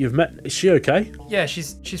 you've met. Is she okay? Yeah,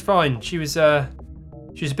 she's fine. She was a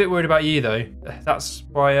bit worried about you though. That's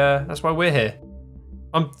why we're here.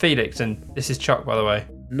 I'm Felix, and this is Chuck, by the way.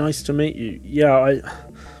 Nice to meet you. Yeah,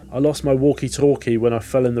 I lost my walkie-talkie when I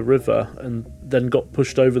fell in the river and then got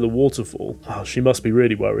pushed over the waterfall. Oh, she must be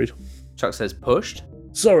really worried. Chuck says, pushed?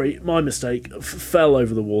 Sorry, my mistake. Fell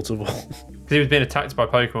over the waterfall. Because he was being attacked by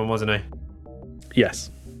Pokemon, wasn't he?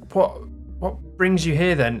 Yes. What brings you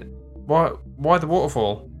here then? Why the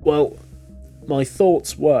waterfall? Well, my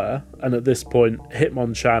thoughts were, and at this point,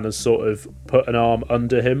 Hitmonchan has sort of put an arm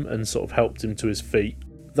under him and sort of helped him to his feet,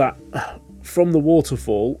 that from the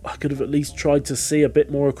waterfall, I could have at least tried to see a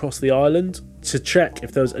bit more across the island to check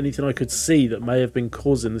if there was anything I could see that may have been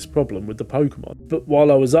causing this problem with the Pokemon. But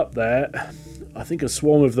while I was up there, I think a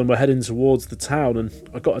swarm of them were heading towards the town and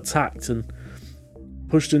I got attacked and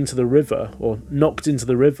pushed into the river, or knocked into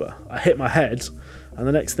the river. I hit my head, and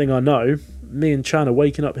the next thing I know, me and Chan are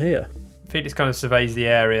waking up here. Felix kind of surveys the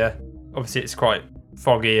area. Obviously, it's quite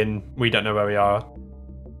foggy and we don't know where we are.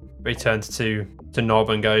 But he turns to Nob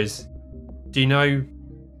and goes, do you know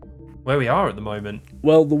where we are at the moment?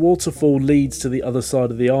 Well, the waterfall leads to the other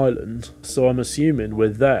side of the island, so I'm assuming we're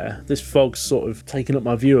there. This fog's sort of taking up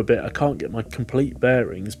my view a bit. I can't get my complete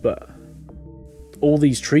bearings, but all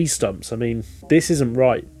these tree stumps. I mean, this isn't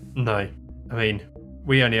right. No. I mean,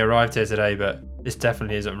 we only arrived here today, but this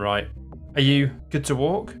definitely isn't right. Are you good to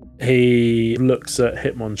walk? He looks at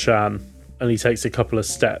Hitmonchan and he takes a couple of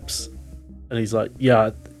steps and he's like,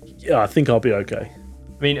 yeah, I think I'll be okay.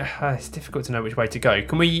 I mean, it's difficult to know which way to go.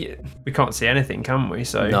 We can't see anything, can we?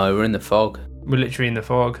 So No, we're in the fog. we're literally in the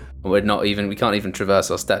fog. We can't even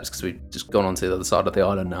traverse our steps because we've just gone onto the other side of the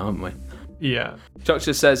island now, haven't we? Yeah. Chuck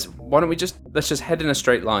just says, why don't let's just head in a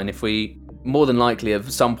straight line. If we, more than likely at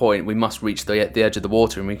some point, we must reach the edge of the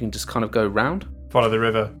water and we can just kind of go round. Follow the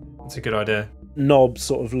river. That's a good idea. Nob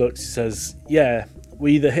sort of looks, he says, yeah,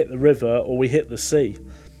 we either hit the river or we hit the sea.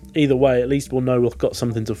 Either way, at least we'll know we've got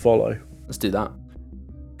something to follow. Let's do that.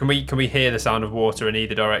 Can we hear the sound of water in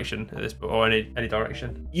either direction at this point, or any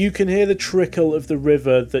direction? You can hear the trickle of the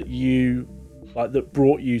river that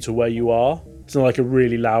brought you to where you are. It's not like a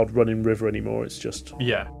really loud running river anymore. It's just...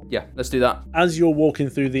 Yeah. Yeah, let's do that. As you're walking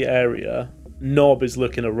through the area, Nob is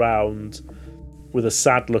looking around with a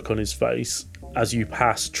sad look on his face as you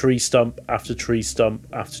pass tree stump after tree stump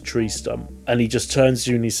after tree stump. And he just turns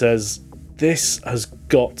to you and he says, this has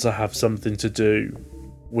got to have something to do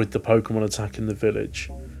with the Pokemon attacking the village.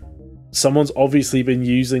 Someone's obviously been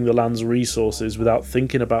using the land's resources without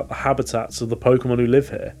thinking about the habitats of the Pokemon who live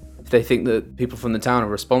here. If they think that people from the town are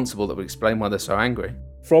responsible, that would explain why they're so angry.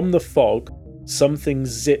 From the fog, something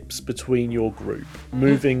zips between your group,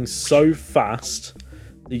 moving so fast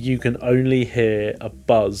that you can only hear a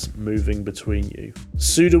buzz moving between you.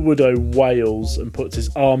 Sudowoodo wails and puts his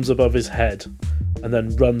arms above his head and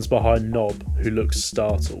then runs behind Nob, who looks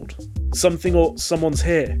startled. Something or someone's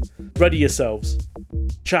here. Ready yourselves.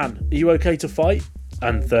 Chan, are you okay to fight?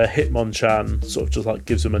 And the Hitmonchan sort of just like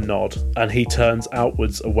gives him a nod and he turns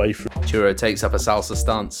outwards away from... Churro takes up a salsa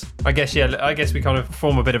stance. I guess we kind of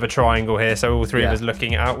form a bit of a triangle here, so all three of Yeah. us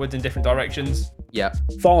looking outwards in different directions. Yeah.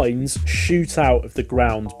 Vines shoot out of the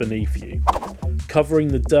ground beneath you, covering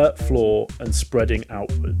the dirt floor and spreading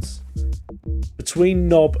outwards. Between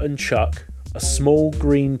Nob and Chuck, a small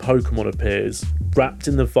green Pokemon appears, wrapped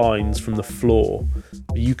in the vines from the floor,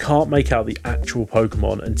 but you can't make out the actual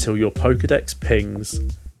Pokemon until your Pokedex pings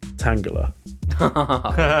Tangela.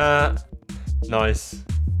 Nice.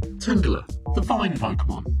 Tangela, the vine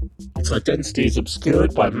Pokemon. Its identity is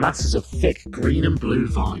obscured by masses of thick green and blue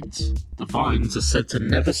vines. The vines are said to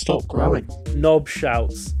never stop growing. Nob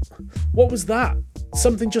shouts, "What was that?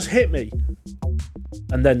 Something just hit me!"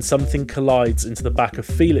 And then something collides into the back of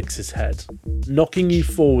Felix's head, knocking you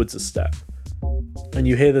forwards a step. And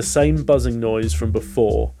you hear the same buzzing noise from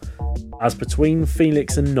before, as between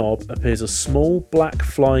Felix and Nob appears a small black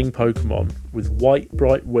flying Pokemon with white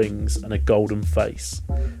bright wings and a golden face.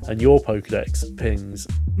 And your Pokedex pings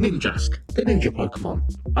Ninjask, the ninja Pokemon,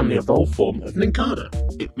 and the evolved form of Nincada.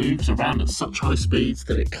 It moves around at such high speeds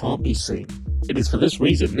that it can't be seen. It is for this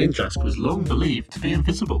reason Ninjask was long believed to be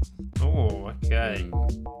invisible. Oh, okay.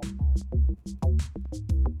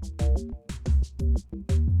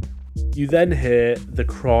 You then hear the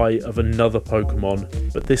cry of another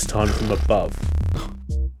Pokemon, but this time from above.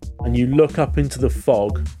 And you look up into the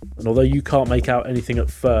fog, and although you can't make out anything at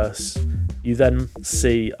first, you then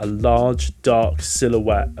see a large dark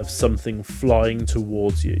silhouette of something flying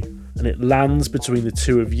towards you. And it lands between the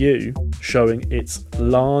two of you, showing its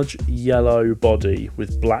large yellow body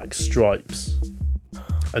with black stripes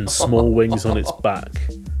and small wings on its back.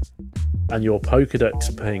 And your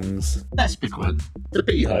Pokedex pings Espiquen, the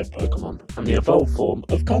beehive Pokemon, and the evolved form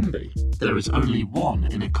of Combi. There is only one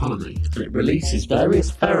in a colony, and it releases various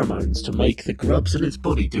pheromones to make the grubs in its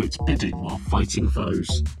body do its bidding while fighting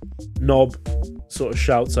foes. Nob sort of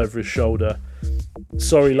shouts over his shoulder,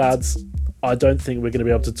 "Sorry lads, I don't think we're going to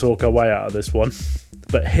be able to talk our way out of this one."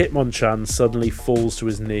 But Hitmonchan suddenly falls to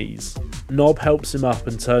his knees. Nob helps him up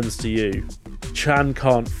and turns to you. Chan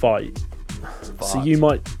can't fight, so you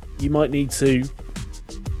might need to.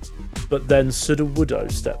 But then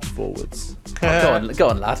Sudowoodo steps forwards, Go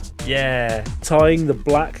on, lad. Yeah. tying the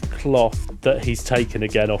black cloth that he's taken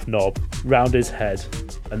again off Nob round his head.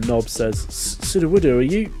 And Nob says, "Sudowoodo,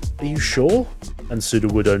 are you sure?" And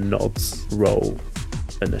Sudowoodo nods. Roll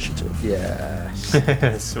initiative. Yeah.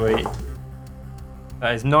 Sweet.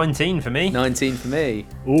 That is 19 for me. 19 for me.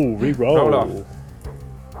 Ooh, re-roll. Roll off.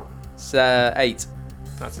 It's 8.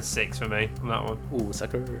 That's a 6 for me on that one. Ooh,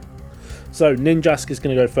 sucker. So Ninjask is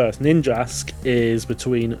going to go first. Ninjask is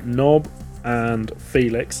between Nob and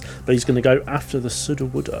Felix, but he's going to go after the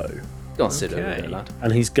Sudowoodo. Go on, sit over Okay. there, lad.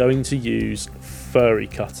 And he's going to use Furry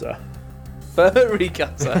Cutter. Furry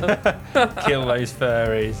cutter. Kill those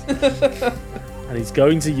furries. And he's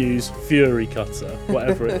going to use Fury Cutter,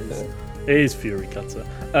 whatever it is. It is Fury Cutter.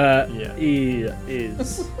 Yeah. It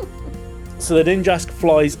is. So the Ninjask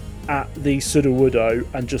flies at the Sudowoodo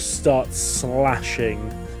and just starts slashing,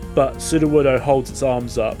 but Sudowoodo holds its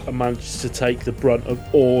arms up and manages to take the brunt of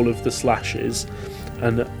all of the slashes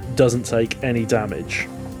and doesn't take any damage.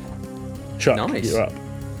 Chuck, Nice. you're up.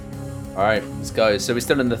 All right, let's go. So we're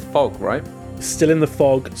still in the fog, right? Still in the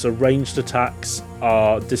fog, so ranged attacks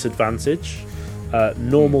are disadvantage.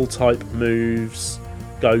 Normal type moves,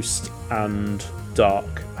 ghost and dark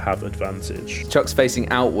have advantage. Chuck's facing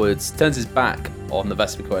outwards, turns his back on the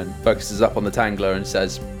Vespiquen, focuses up on the Tangler and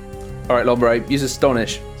says, all right, Lombre, use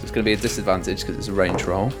Astonish. So it's going to be a disadvantage because it's a range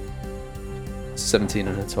roll. 17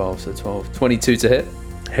 and a 12, so 12. 22 to hit.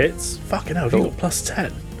 Hits? Fucking hell, have you got plus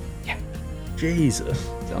 10? Yeah. Jesus.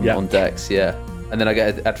 On Dex, yeah. And then I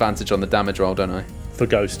get an advantage on the damage roll, don't I? For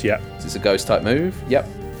ghost, yeah. So it's a ghost type move. Yep,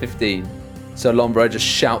 15. So Lombre just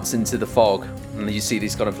shouts into the fog, and you see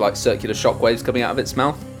these kind of like circular shockwaves coming out of its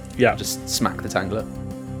mouth. Yeah. Just smack the Tangler.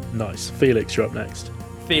 Nice. Felix, you're up next.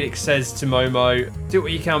 Felix says to Momo, do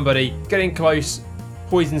what you can, buddy. Get in close.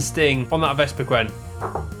 Poison sting on that Vespiquen.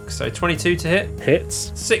 So 22 to hit.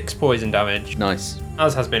 Hits. 6 poison damage. Nice.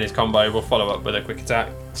 As has been his combo, we'll follow up with a quick attack.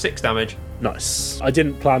 6 damage. Nice. I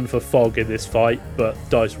didn't plan for fog in this fight, but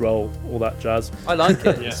dice roll, all that jazz. I like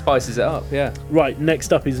it. Yeah. It spices it up, yeah. Right,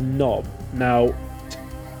 next up is Nob. Now,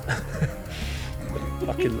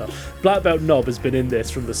 fucking love. Black Belt Nob has been in this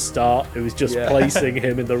from the start. It was just Yeah. placing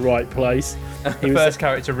him in the right place. He was, First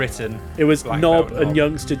character written. it was Black Nob Belt and Nob.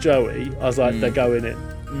 youngster Joey. I was like, they're going in.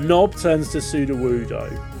 Nob turns to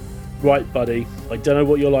Sudowoodo. Right, buddy, I don't know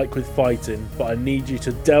what you're like with fighting, but I need you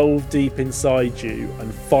to delve deep inside you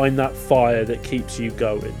and find that fire that keeps you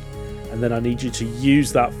going. And then I need you to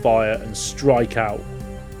use that fire and strike out.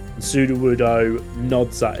 And Sudowoodo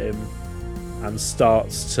nods at him and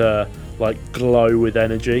starts to like glow with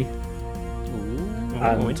energy. Oh,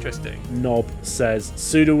 And- interesting. Nob says,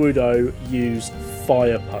 Sudowoodo, use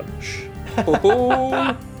Fire Punch.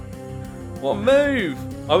 Oh, what move!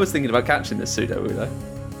 I was thinking about catching this Sudowoodo.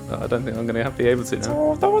 I don't think I'm going to be able to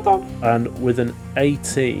now. And with an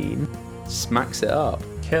 18, Smacks it up.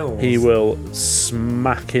 Kills. he will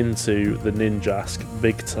smack into the Ninjask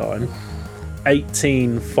big time.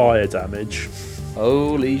 18 fire damage,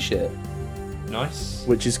 Holy shit. Nice.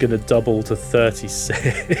 which is going to double to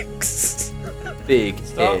 36. Big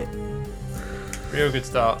Start. hit. Real good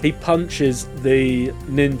start. He punches the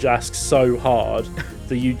Ninjask so hard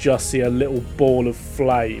that you just see a little ball of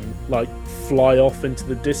flame like fly off into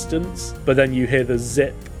the distance, but then you hear the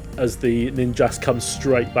zip as the Ninjask comes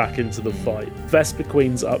straight back into the fight.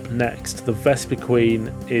 Vespiquen's up next. The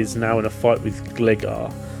Vespiquen is now in a fight with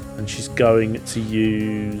Gligar, and she's going to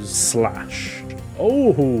use Slash.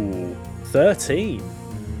 Oh, 13.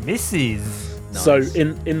 Misses. So Nice.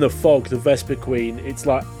 in the fog, the Vespiquen, it's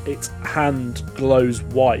like its hand glows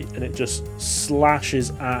white and it just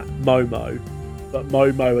slashes at Momo. But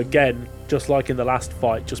Momo, again, just like in the last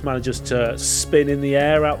fight, just manages to spin in the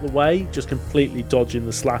air out the way, just completely dodging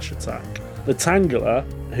the slash attack. The Tangler,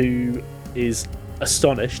 who is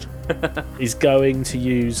astonished, is going to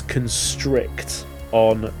use Constrict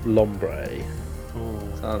on Lombre.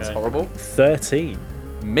 Sounds Okay. horrible. 13.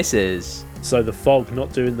 Misses. So the fog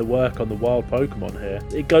not doing the work on the wild Pokemon here.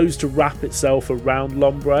 It goes to wrap itself around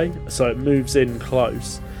Lombre, so it moves in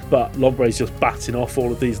close. But Lombre's just batting off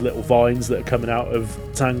all of these little vines that are coming out of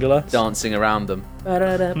Tangela. Dancing around them.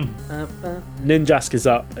 Ninjask is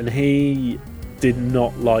up, and he did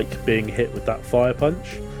not like being hit with that fire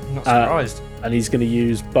punch. Not surprised. And he's going to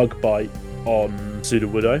use Bug Bite on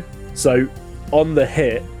Sudowoodo. So on the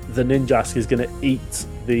hit, the Ninjask is going to eat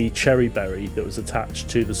the cherry berry that was attached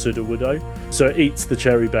to the Sudowoodo. So it eats the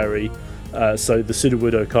cherry berry, so the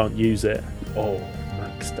Sudowoodo can't use it. Oh,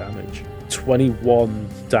 max damage. 21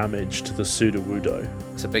 damage to the Sudowoodo.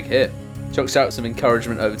 It's a big hit. Chuck shouts some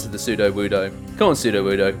encouragement over to the Sudowoodo. Come on,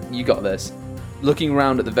 Sudowoodo, you got this. Looking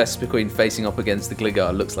around at the Vespiquen facing up against the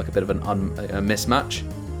Gligar looks like a bit of a mismatch.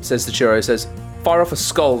 Says the Churro, says, fire off a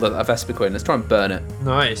skull at that Vespiquen. Let's try and burn it.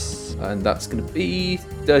 Nice. And that's going to be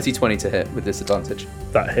dirty 20 to hit with disadvantage.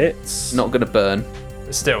 That hits. Not going to burn.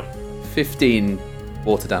 But still, 15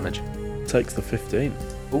 water damage. Takes the 15.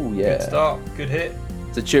 Oh yeah. good start. Good hit.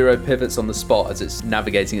 The Churro pivots on the spot as it's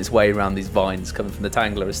navigating its way around these vines coming from the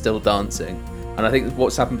Tangler, is still dancing. And I think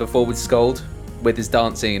what's happened before with Scold, with his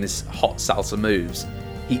dancing and his hot salsa moves,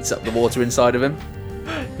 heats up the water inside of him.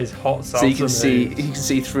 His hot salsa. So you can moves.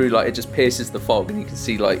 see through, like, it just pierces the fog, and you can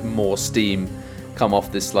see like more steam come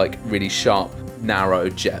off this like really sharp, narrow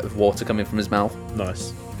jet of water coming from his mouth.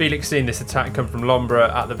 Nice. Felix, seeing this attack come from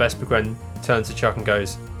Lombra at the Vespiquen, turns to Chuck and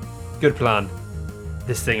goes, good plan.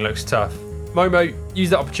 This thing looks tough. Momo, use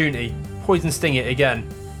that opportunity. Poison sting it again.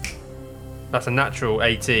 That's a natural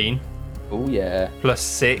 18 Oh yeah. plus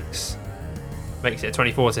 6. Makes it a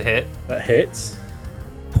 24 to hit. That hits.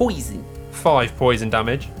 Poison. 5 poison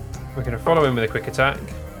damage. We're going to follow in with a quick attack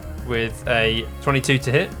with a 22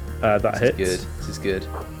 to hit. That hits. Good. This is good.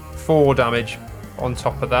 4 damage on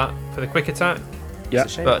top of that for the quick attack. Yeah.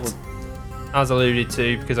 It's a shame But it as alluded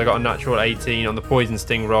to, because I got a natural 18 on the poison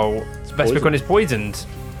sting roll, Vespiquen is poisoned.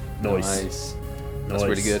 Nice. That's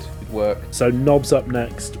really good. Good work. So Nob's up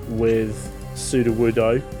next with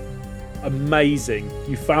Sudowoodo. Amazing.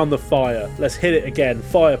 You found the fire. Let's hit it again.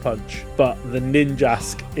 Fire punch. But the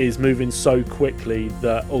Ninjask is moving so quickly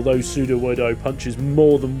that although Sudowoodo punches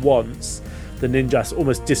more than once, the Ninjask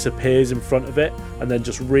almost disappears in front of it and then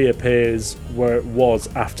just reappears where it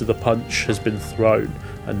was after the punch has been thrown,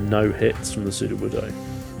 and no hits from the Sudowoodo.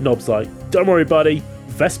 Nob's like, don't worry, buddy.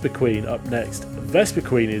 Vespiquen up next.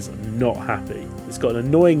 Vespiquen is not happy. It's got an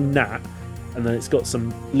annoying gnat, and then it's got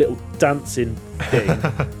some little dancing thing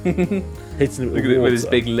hitting it with Look at it water. with his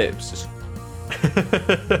big lips. Just...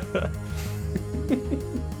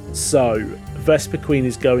 So Vespiquen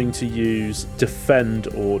is going to use Defend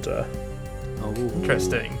Order. Oh.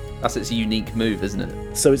 Interesting. That's its unique move, isn't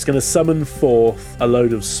it? So it's going to summon forth a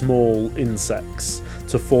load of small insects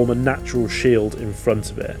to form a natural shield in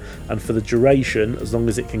front of it. And for the duration, as long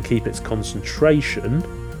as it can keep its concentration,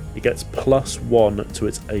 it gets +1 to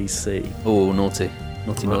its AC. Oh, naughty.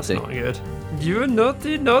 Naughty, That's naughty. not good. You're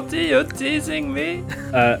naughty, you're teasing me.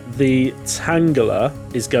 The Tangler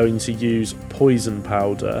is going to use Poison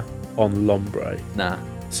Powder on Lombre. Nah.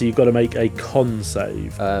 So you've got to make a con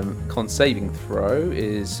save. Con saving throw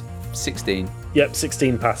is 16. Yep,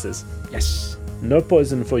 16 passes. Yes. No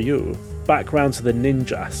poison for you. Back round to the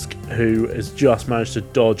Ninjask, who has just managed to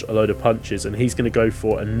dodge a load of punches, and he's going to go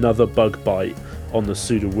for another bug bite on the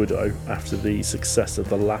Sudowoodo after the success of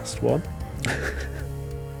the last one.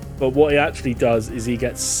 But what he actually does is he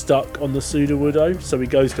gets stuck on the Sudowoodo, so he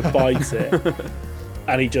goes to bite it,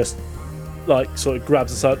 and he just sort of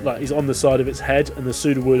grabs the side, like he's on the side of its head, and the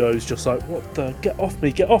Sudowoodo is just like, what the, get off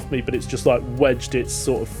me, but it's just like wedged its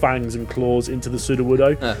sort of fangs and claws into the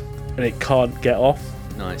Sudowoodo, and it can't get off.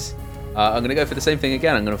 Nice. I'm going to go for the same thing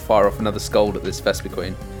again. I'm going to fire off another Scold at this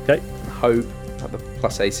Vespiquen. Okay. Hope that the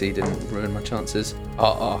plus AC didn't ruin my chances.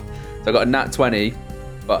 So I got a nat 20,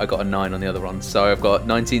 but I got a 9 on the other one. So I've got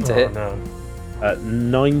 19 to hit. No.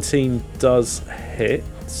 19 does hit.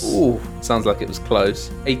 Ooh, sounds like it was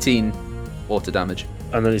close. 18 water damage.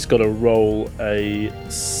 And then he's got to roll a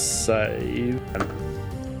save.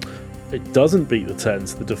 And it doesn't beat the 10,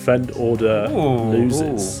 so the Defend Order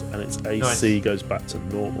loses, and its AC goes back to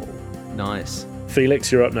normal. Nice.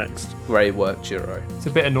 Felix, you're up next. Great work, Churro. It's a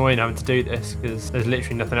bit annoying having to do this because there's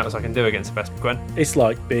literally nothing else I can do against Vespiquen. It's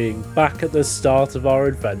like being back at the start of our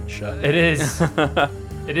adventure. It is.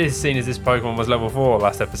 It is seen as this Pokemon was level 4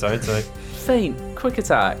 last episode, so Faint. Quick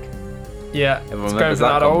attack. yeah. Everyone Let's go remembers for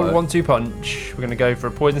that that old combo. 1-2 punch. We're going to go for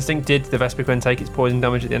a Poison Sting. Did the Vespiquen take its poison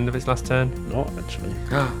damage at the end of its last turn? Not actually.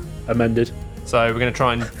 Amended. So we're going to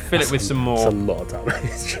try and fill it with some It's more. a lot of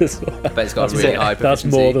damage. Just like- But it's got a really high That's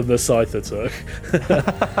proficiency. more than the Scyther took.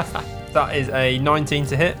 That is a 19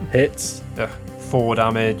 to hit. Hits. 4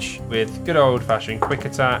 damage with good old fashioned quick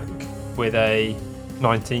attack with a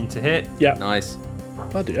 19 to hit. Yeah. Nice.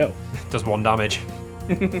 Bloody hell. Does 1 damage.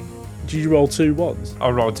 Did you roll 2 1s?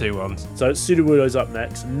 I'll roll 2 ones. So Sudowoodo's up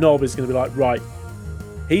next. Nob is going to be like, right,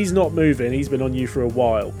 he's not moving. He's been on you for a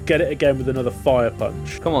while. Get it again with another fire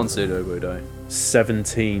punch. Come on, Sudowoodo.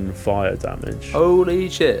 17 fire damage. Holy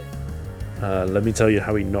shit. Let me tell you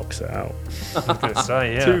how he knocks it out. I was going to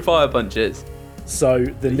say, yeah. 2 fire punches. So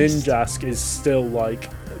the Ninjask is still like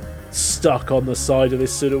stuck on the side of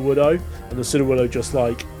this Sudowoodo, and the Sudowoodo just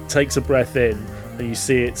like takes a breath in, and you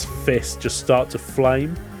see its fist just start to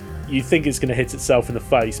flame. You think it's going to hit itself in the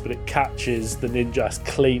face, but it catches the Ninjask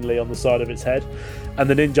cleanly on the side of its head, and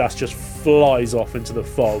the Ninjask just flies off into the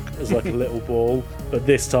fog as like a little ball, but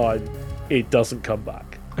this time it doesn't come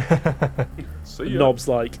back. Nob's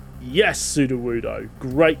like, yes, Sudowoodo,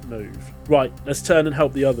 great move. Right, let's turn and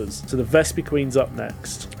help the others. So the Vespiquen's up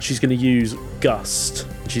next. She's going to use Gust.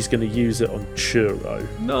 She's going to use it on Churro.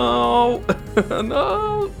 No.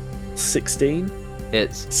 No. 16?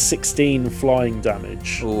 Hits. 16 flying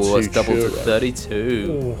damage. Oh, that's to double to Churro.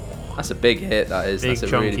 32. That's a big hit, that is. Big, That's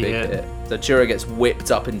a really chunky big hit. So Churro gets whipped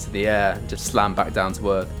up into the air and just slammed back down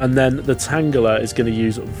to earth. And then the Tangler is going to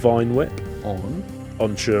use Vine Whip On?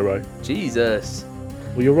 on Churro. Jesus.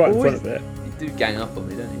 Well, you're right in Always- front of it. You do gang up on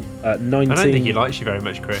me, don't you? 19, I don't think he likes you very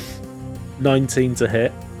much, Chris. 19 to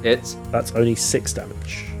hit. Hits. That's only 6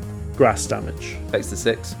 damage. grass damage. Takes the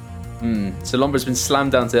 6. So Lombra's been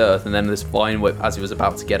slammed down to earth, and then this vine whip, as he was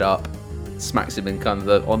about to get up, smacks him in kind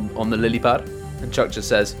of on the lily pad. And Chuck just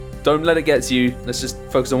says, "Don't let it get to you. Let's just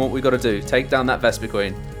focus on what we got to do. Take down that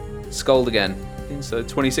Vespiquen. Scold again." So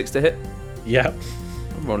 26 to hit. Yep.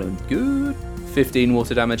 I'm rolling good. 15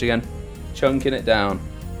 water damage again. Chunking it down.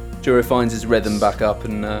 Juro finds his rhythm back up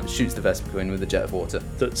and shoots the Vespiquen with a jet of water.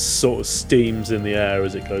 That sort of steams in the air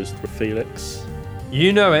as it goes through Felix.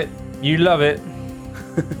 You know it. You love it.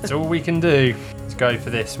 It's all we can do. Let's go for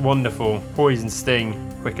this wonderful Poison Sting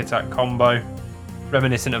quick attack combo.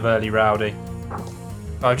 Reminiscent of early Rowdy.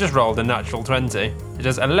 I've just rolled a natural 20. It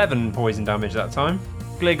does 11 poison damage that time.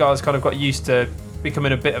 Gligar's kind of got used to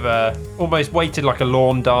becoming a bit of a... almost weighted like a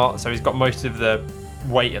lawn dart, so he's got most of the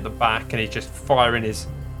weight at the back and he's just firing his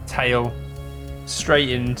tail straight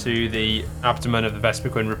into the abdomen of the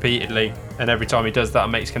Vespiquen repeatedly. And every time he does that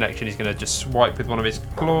and makes connection, he's going to just swipe with one of his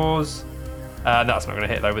claws. That's not going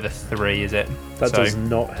to hit though with a 3, is it? That does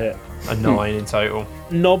not hit. A 9 in total.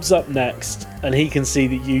 Nob's up next, and he can see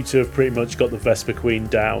that you two have pretty much got the Vespiquen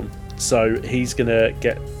down. So he's going to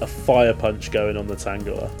get a fire punch going on the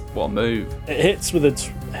Tangela. What a move. It hits with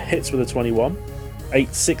a 21.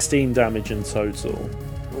 16 damage in total.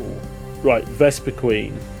 Ooh. Right,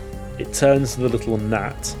 Vespiquen. It turns to the little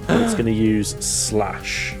gnat, and it's going to use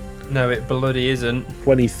Slash. No, it bloody isn't.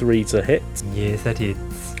 23 to hit. Yes, that is.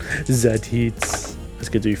 Z hits. It's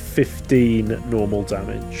going to do 15 normal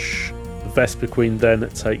damage. The Vespiquen then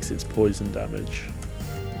takes its poison damage.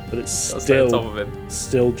 But it's Gotta stay on top of him.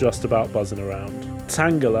 still just about buzzing around.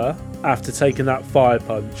 Tangela, after taking that fire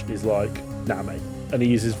punch, is like, nah mate. And he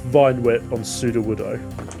uses Vine Whip on Sudowoodo.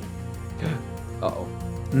 Uh-oh.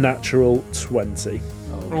 Natural 20.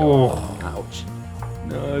 Oh, God. Ouch.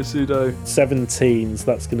 No, Pseudo. 17s,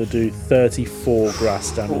 that's going to do 34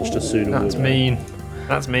 grass damage to Sudowoodo. That's mean.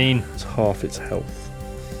 That's mean. It's half its health.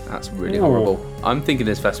 That's really horrible. I'm thinking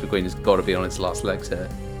this Vespiquen has got to be on its last legs here.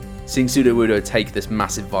 Seeing Sudowoodo take this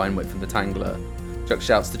massive vine whip from the Tangler, Chuck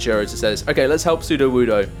shouts to Churros and says, "Okay, let's help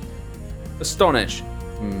Sudowoodo. Astonish."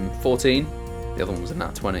 14. The other one was a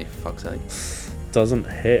nat 20, for fuck's sake. Doesn't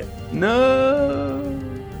hit. No.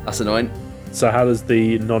 That's annoying. So how does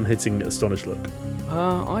the non-hitting Astonish look?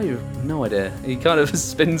 I have no idea. He kind of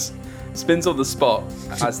spins on the spot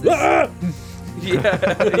as this. yeah.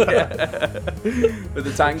 But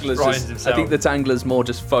the Tangler's I think the Tangler's more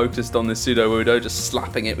just focused on this Sudowoodo, just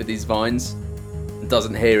slapping it with these vines. And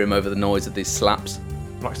doesn't hear him over the noise of these slaps.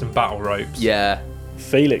 Like some battle ropes. Yeah.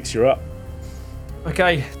 Felix, you're up.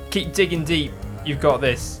 Okay, keep digging deep. You've got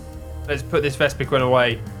this. Let's put this Vespiquen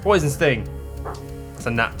away. Poison Sting. That's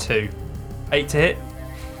a nat 2. 8 to hit.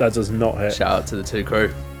 That does not hit. Shout out to the two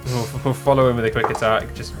crew. We'll follow him with a quick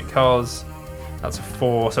attack just because. That's a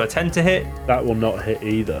 4, so a 10 to hit. That will not hit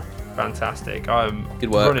either. Fantastic. I'm Good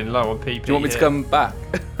work. running low on PP. Do you want me to come back?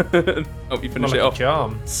 Help you finish it off?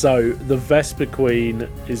 Charm. So the Vespiquen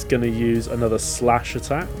is going to use another slash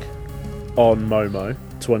attack on Momo.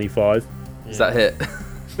 25. Does that hit?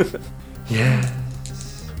 Yeah.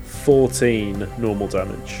 14 normal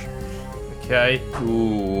damage. Okay.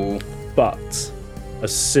 Ooh. But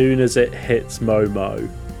as soon as it hits Momo,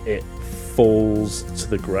 it falls to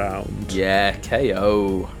the ground. Yeah,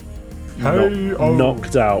 KO.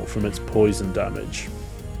 Knocked out from its poison damage.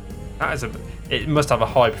 That is it must have a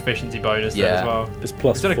high proficiency bonus there as well. It's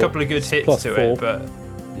plus It's done 4. a couple of good hits plus to 4. it, but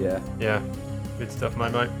Yeah. good stuff,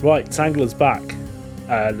 Momo. Right, Tangler's back.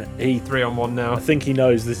 And he 3-on-1 now. I think he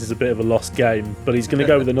knows this is a bit of a lost game, but he's going to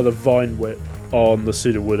go with another Vine Whip on the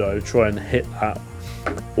Sudowoodo, try and hit that.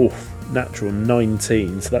 Oof, natural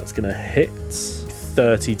 19, so that's going to hit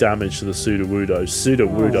 30 damage to the Sudowoodo.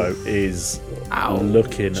 Sudowoodo is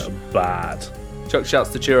looking bad. Chuck shouts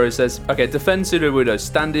to Churro, says, "Okay, defend Sudowoodo.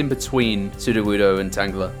 Stand in between Sudowoodo and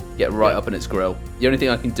Tangler. Get right up in its grill. The only thing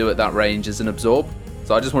I can do at that range is an absorb,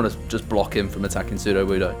 so I just want to just block him from attacking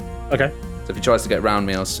Sudowoodo. Okay. So if he tries to get around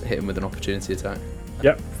me, I'll hit him with an opportunity attack.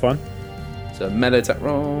 Yep, fine. So melee attack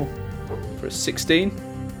roll for a 16.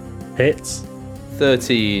 Hits.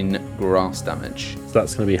 13 grass damage. So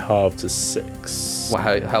that's going to be halved to 6. What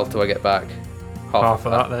health do I get back? Half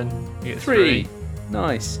of that then. You get 3.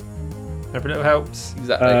 Nice. Every little helps.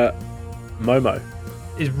 Exactly. Momo.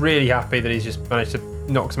 He's really happy that he's just managed to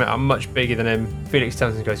knock something out much bigger than him. Felix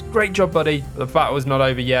turns and goes, "Great job, buddy. The battle's not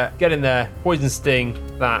over yet. Get in there. Poison Sting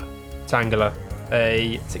that Tangler."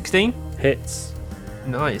 A 16. Hits.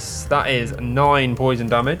 Nice. That is 9 poison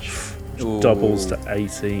damage. Doubles to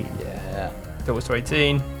 18. Yeah. Doubles to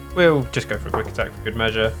 18. We'll just go for a quick attack for good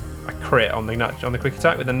measure. I crit on the quick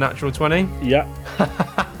attack with a natural 20. Yeah.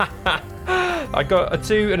 I got a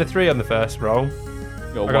 2 and a 3 on the first roll.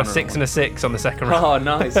 I got a 6 and a 6 on the second round.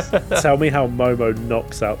 Oh, nice. Tell me how Momo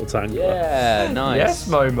knocks out the Tangler. Yeah, nice. Yes,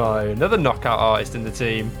 Momo, another knockout artist in the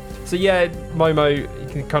team. So yeah, Momo, you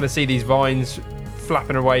can kind of see these vines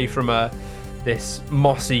flapping away from this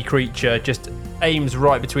mossy creature, just aims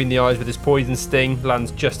right between the eyes with his poison sting,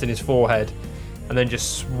 lands just in his forehead, and then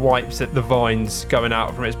just swipes at the vines going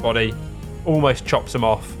out from its body, almost chops them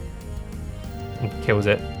off, and kills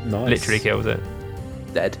it. Nice. Literally kills it.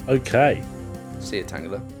 Dead. Okay. See it,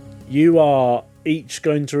 Tangler. You are each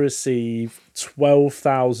going to receive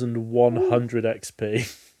 12,100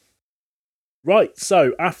 XP. Right,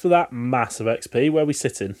 so after that massive XP, where are we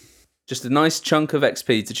sitting? Just a nice chunk of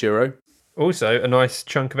XP to Churro. Also, a nice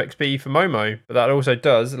chunk of XP for Momo, but that also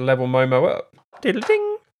does level Momo up.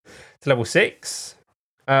 Diddle-ding! To level 6.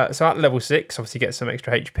 So at level 6, obviously gets some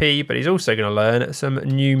extra HP, but he's also going to learn some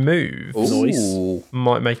new moves. Ooh.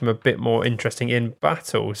 Might make him a bit more interesting in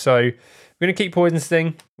battle. So we're going to keep Poison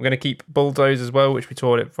Sting. We're going to keep Bulldoze as well, which we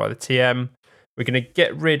taught it via the TM. We're going to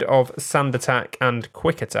get rid of Sand Attack and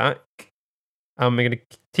Quick Attack. And we're going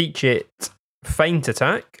to teach it Feint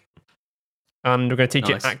Attack. And we're going to teach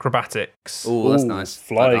it Acrobatics. Oh, that's nice.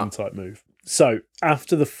 Flying type move. So,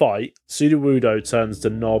 after the fight, Sudowoodo turns to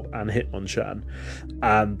Nob and Hitmonchan,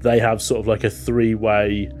 and they have sort of like a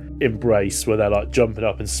three-way embrace where they're like jumping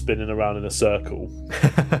up and spinning around in a circle.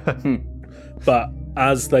 But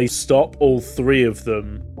as they stop, all three of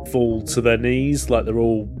them fall to their knees, like they're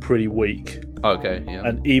all pretty weak. Okay, yeah.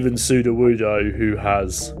 And even Sudowoodo, who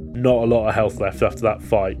has not a lot of health left after that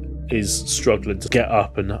fight, is struggling to get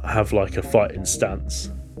up and have like a fighting stance.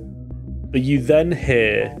 But you then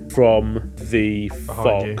hear from the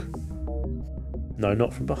Behind fog. No,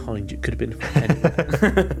 not from behind you. Could have been from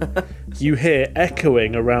anywhere. You hear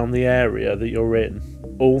echoing around the area that you're in,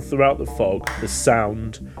 all throughout the fog, the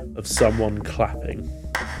sound of someone clapping.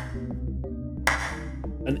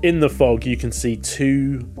 And in the fog, you can see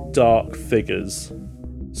two dark figures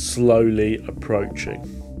slowly approaching,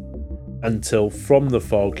 until from the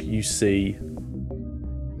fog you see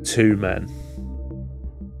two men.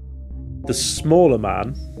 The smaller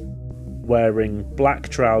man, wearing black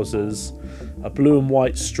trousers, a blue and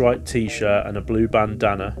white striped t-shirt and a blue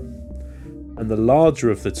bandana, and the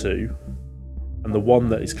larger of the two, and the one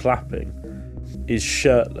that is clapping, is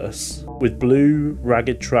shirtless, with blue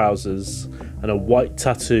ragged trousers and a white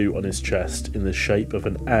tattoo on his chest in the shape of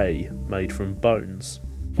an A made from bones.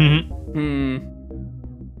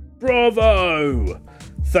 Bravo!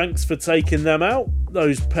 Thanks for taking them out.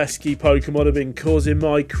 Those pesky Pokemon have been causing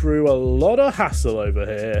my crew a lot of hassle over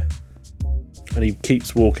here. And he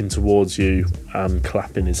keeps walking towards you and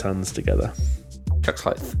clapping his hands together. Chuck's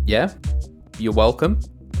like, yeah, you're welcome.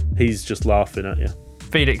 He's just laughing at you.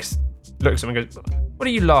 Felix looks at him and goes, "What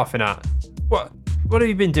are you laughing at? What have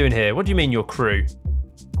you been doing here? What do you mean your crew?"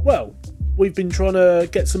 Well, we've been trying to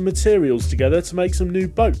get some materials together to make some new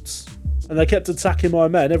boats. And they kept attacking my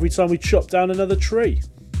men every time we chopped down another tree.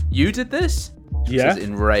 You did this? Yeah. He's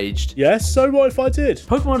enraged. Yes, so what if I did?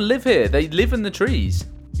 Pokemon live here. They live in the trees.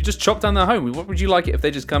 You just chop down their home. What would you like it if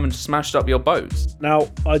they just come and smashed up your boats? Now,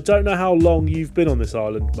 I don't know how long you've been on this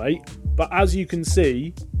island, mate, but as you can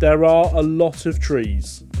see, there are a lot of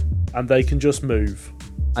trees, and they can just move.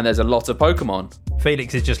 And there's a lot of Pokemon.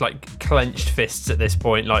 Felix is just like clenched fists at this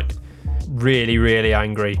point, like really, really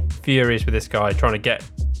angry, furious with this guy, trying to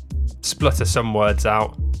splutter some words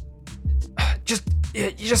out.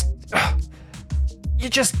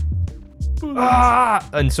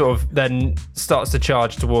 And sort of then starts to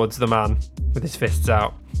charge towards the man with his fists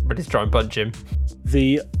out, ready to try and punch him.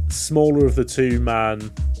 The smaller of the two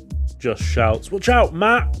man just shouts, "Watch out,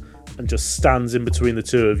 Matt!" and just stands in between the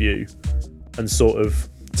two of you and sort of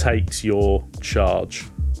takes your charge.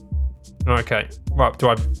 Okay, right, do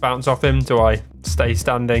I bounce off him? Do I stay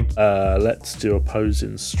standing? Let's do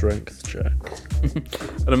opposing strength check.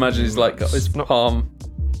 I'd imagine he's like got his palm,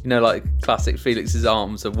 like classic Felix's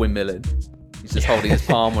arms are windmilling. He's just holding his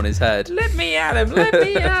palm on his head. Let me at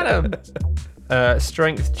him!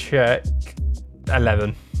 Strength check,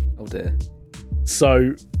 11. Oh dear.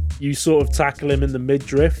 So you sort of tackle him in the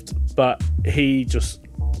mid-drift, but he just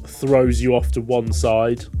throws you off to one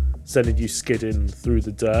side, sending you skidding through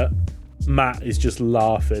the dirt. Matt is just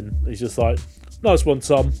laughing. He's just like, "Nice one,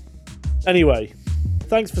 Tom. Anyway,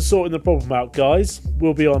 thanks for sorting the problem out, guys.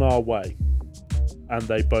 We'll be on our way." And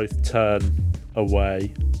they both turn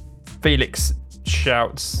away. Felix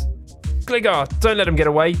shouts, "Gligar, don't let him get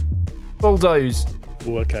away. Bulldoze."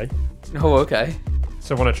 Oh, okay. Oh, okay.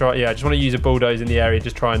 So I want to try, I just want to use a bulldoze in the area,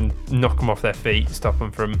 just try and knock them off their feet, stop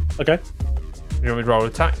them from... Okay. You want me to roll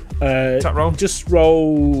attack? Uh, Attack roll? Just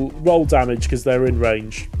roll damage because they're in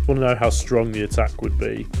range. Want to know how strong the attack would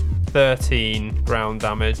be. 13 ground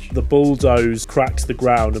damage. The bulldoze cracks the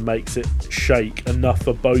ground and makes it shake enough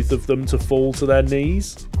for both of them to fall to their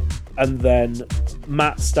knees. And then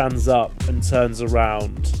Matt stands up and turns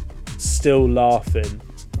around, still laughing,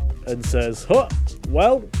 and says, "Huh,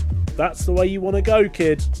 well, that's the way you want to go,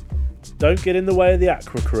 kid. Don't get in the way of the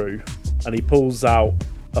Aqua crew." And he pulls out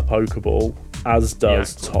a Pokeball, as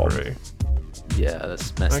does Yeah, Tom. through. Yeah,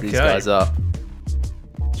 let's mess these Okay. guys up.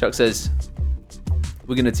 Chuck says,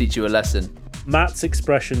 "We're going to teach you a lesson." Matt's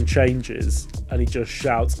expression changes and he just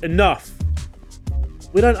shouts, "Enough!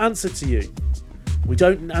 We don't answer to you. We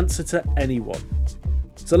don't answer to anyone.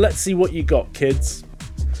 So let's see what you got, kids.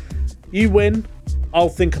 You win, I'll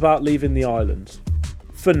think about leaving the island.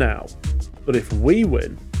 For now. But if we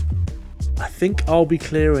win, I think I'll be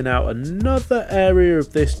clearing out another area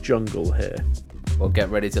of this jungle here." Well, get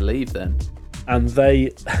ready to leave then. And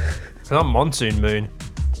they It's not Monsoon Moon.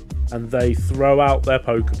 throw out their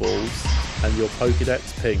Pokeballs and your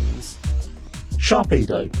Pokedex pings.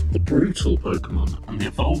 Sharpedo, the brutal Pokemon and the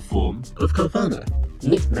evolved form of Carvanha.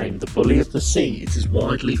 Nicknamed the Bully of the Sea, it is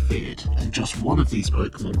widely feared, and just one of these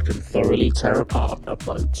Pokemon can thoroughly tear apart a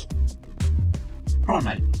boat.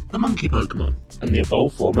 Primate, the monkey Pokemon, and the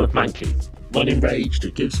evolved form of Mankey. When enraged,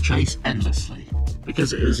 it gives chase endlessly.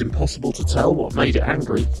 Because it is impossible to tell what made it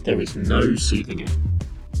angry, there is no soothing it.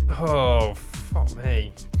 Oh, fuck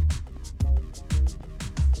me.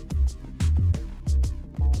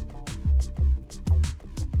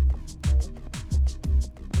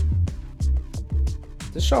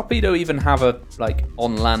 Does Sharpedo even have a,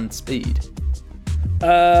 on land speed?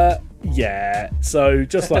 Yeah. So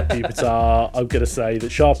just like Pupitar, I'm going to say that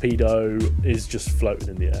Sharpedo is just floating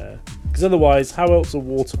in the air. Because otherwise, how else are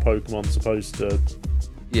water Pokemon supposed to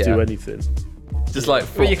do anything? Just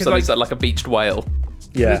flops like a beached whale.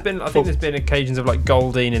 Yeah. I think there's been occasions of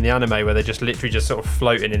Goldeen in the anime where they're just literally just sort of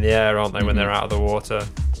floating in the air, aren't they, when they're out of the water?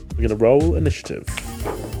 We're going to roll initiative.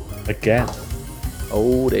 Again.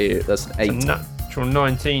 Oh dear, that's an 8. A natural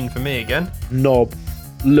 19 for me again. Nob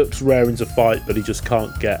looks raring to fight, but he just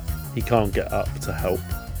can't get up to help.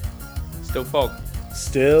 Still fog.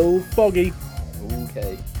 Still foggy.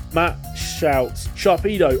 Okay. Matt shouts,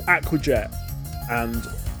 "Sharpedo, Aqua Jet," and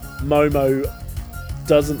Momo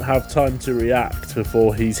doesn't have time to react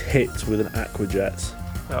before he's hit with an Aqua Jet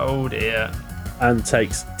Oh dear. and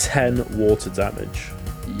takes 10 water damage.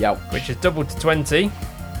 Yow. Which is doubled to 20.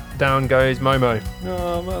 Down goes Momo.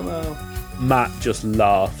 Oh, Momo. Matt just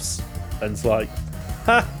laughs and's like,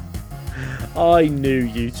 "Ha! I knew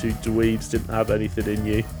you two dweebs didn't have anything in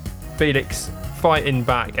you." Felix, fighting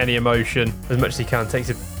back any emotion as much as he can, takes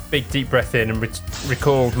a big deep breath in and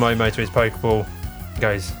recalls Momo to his Pokeball.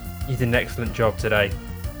 Goes, "You did an excellent job today.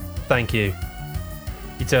 Thank you."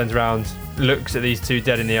 He turns around, looks at these two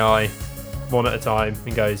dead in the eye, one at a time,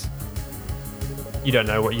 and goes, "You don't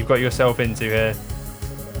know what you've got yourself into here.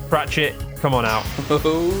 Pratchett, come on out."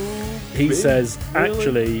 He says,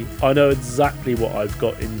 "Actually, I know exactly what I've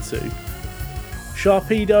got into.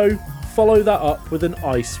 Sharpedo, follow that up with an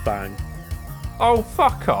Ice Fang." Oh,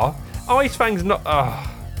 fuck off. Ice Fang's not...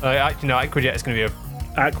 actually, no, Aqua Jet's going to be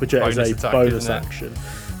a... Aqua Jet is Bonus a attack, bonus isn't it? action.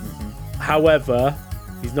 However,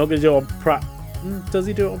 he's not going to do it on does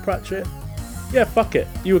he do it on Pratchett? Yeah, fuck it.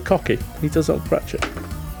 You were cocky. He does it on Pratchett.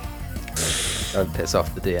 Don't piss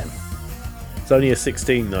off the DM. It's only a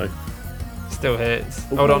 16 though. Still hits.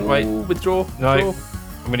 Hold on, wait. Ooh, withdraw. No. Withdraw.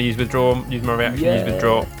 I'm going to use withdraw. Use my reaction. Yeah. Use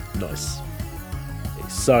withdraw. Nice.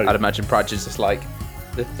 So I'd imagine Pratchett's just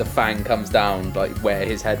the fang comes down where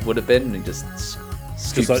his head would have been, and he just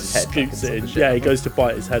scoops his head. scoops it in. Yeah, he goes to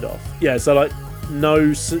bite his head off. Yeah, so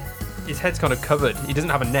His head's kind of covered. He doesn't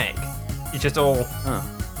have a neck. He's just all...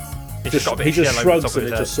 He's just got a bit he of just shell over the shrugs top of and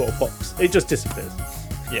his it head. just sort of pops. It just disappears.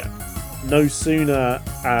 Yeah. No sooner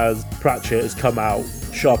as Pratchett has come out,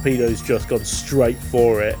 Sharpedo's just gone straight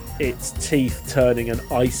for it. Its teeth turning an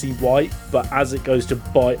icy white, but as it goes to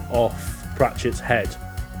bite off Pratchett's head,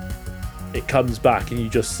 it comes back and you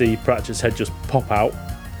just see Pratchett's head just pop out,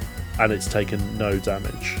 and it's taken no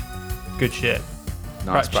damage. Good shit.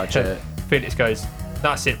 Nice, Pratchett. Felix goes,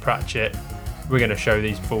 "That's it, Pratchett. We're going to show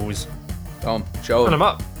these fools." Come on, show And him. I'm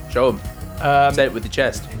up. Show him. Say it with the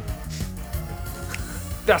chest.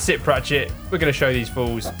 "That's it, Pratchett. We're going to show these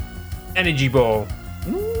fools. Energy Ball."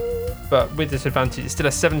 But with disadvantage, it's still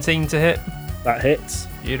a 17 to hit. That hits.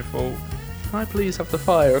 Beautiful. Can I please have the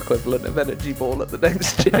fire equivalent of energy ball at the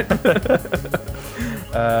next gym?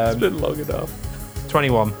 It's been long enough.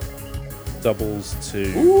 21. Doubles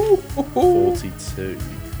to 42.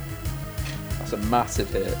 That's a massive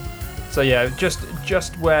hit. So yeah, just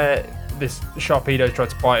where this Sharpedo's tried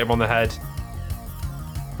to bite him on the head,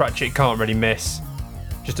 Pratchett can't really miss.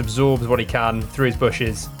 Just absorbs what he can through his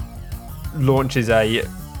bushes, launches a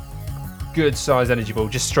good-sized energy ball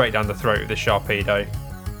just straight down the throat of the Sharpedo.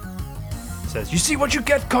 Says, "You see what you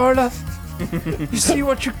get, Carla? You see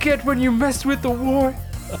what you get when you mess with the war."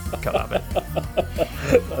 Cut that bit.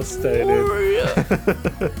 That's staying in.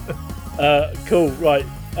 Cool, right.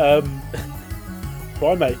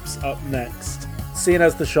 Primate's up next. Seeing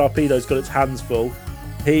as the Sharpedo's got its hands full,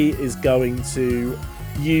 he is going to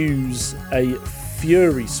use a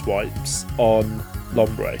Fury Swipes on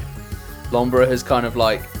Lombre. Lombre has kind of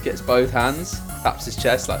like gets both hands, taps his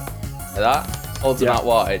chest like that, holds him out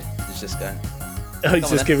wide. He's just going. He's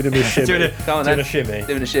just giving him a shimmy. doing a shimmy.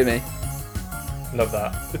 Doing a shimmy. Love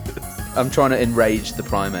that. I'm trying to enrage the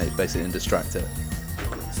primate basically and distract it.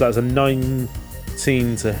 So that's a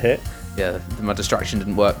 19 to hit. Yeah, my distraction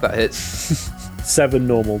didn't work. That hits. 7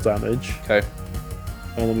 normal damage. Okay.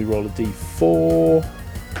 And let me roll a d4.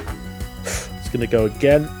 It's going to go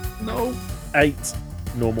again. No. 8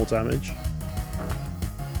 normal damage.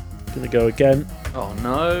 Going to go again. Oh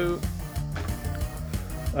no.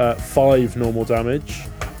 5 normal damage.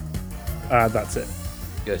 And that's it.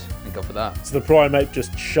 Good. Thank God for that. So the primate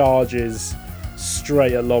just charges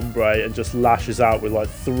straight at Lombre and just lashes out with like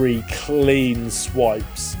 3 clean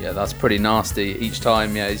swipes. Yeah, that's pretty nasty. Each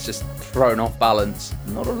time, yeah, he's just thrown off balance.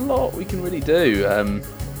 Not a lot we can really do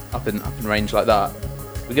up in range like that.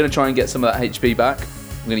 We're going to try and get some of that HP back.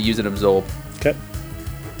 I'm going to use an absorb. Okay.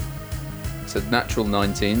 So natural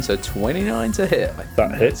 19, so 29 to hit.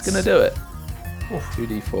 That hits. It's going to do it. Oof.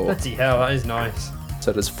 2d4. Bloody hell, that is nice.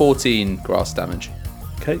 So there's 14 grass damage.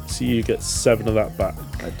 Okay, so you get 7 of that back.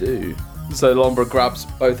 I do. So Lombre grabs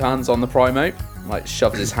both hands on the primate, like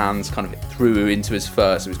shoves his hands kind of through into his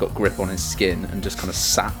fur so he's got grip on his skin and just kind of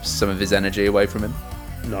saps some of his energy away from him.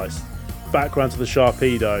 Nice. Back round to the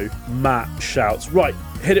Sharpedo. Matt shouts, "Right,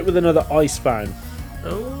 hit it with another ice fan."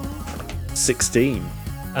 Oh. 16.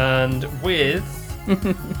 And with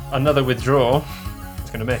another withdraw, it's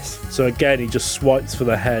going to miss. So again, he just swipes for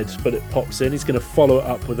the head, but it pops in. He's going to follow it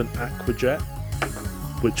up with an Aquajet,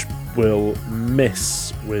 which will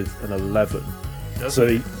miss with an 11.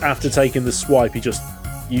 So after taking the swipe,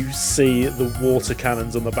 you see the water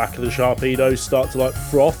cannons on the back of the Sharpedo start to like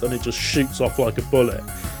froth, and it just shoots off like a bullet.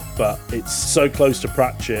 But it's so close to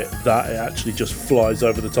Pratchett that it actually just flies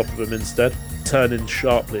over the top of him instead, turning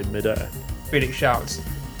sharply in midair. Felix shouts,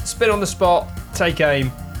 "Spin on the spot, take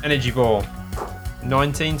aim, energy ball."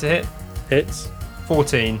 19 to hit, Hits.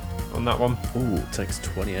 14 on that one. Ooh, it takes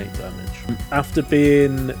 28 damage. After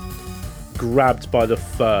being grabbed by the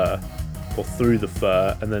fur, or through the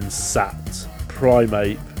fur, and then sapped,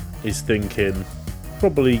 Primate is thinking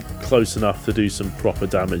probably close enough to do some proper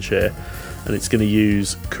damage here, and it's going to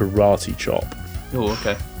use Karate Chop. Oh,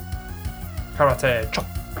 okay. Karate chop.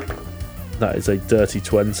 That is a dirty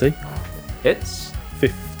 20. Hits.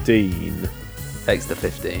 15. Takes the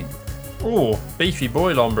 15. Oh, beefy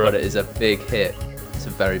boy, Lombre. But it is a big hit. It's a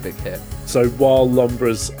very big hit. So while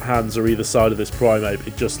Lombra's hands are either side of this Primate,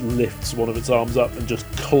 it just lifts one of its arms up and just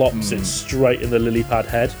clops it straight in the lily pad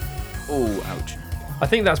head. Oh, ouch. I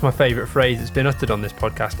think that's my favourite phrase that's been uttered on this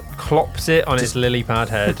podcast. Clops it on its lily pad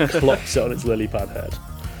head. Clops it on its lily pad head.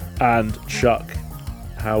 And Chuck,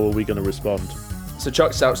 how are we going to respond? So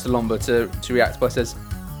Chuck shouts to Lombre to react by says,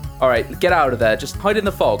 "Alright, get out of there. Just hide in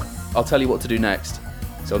the fog. I'll tell you what to do next."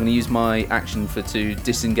 So I'm going to use my action to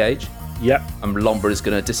disengage. Yep. And Lombre is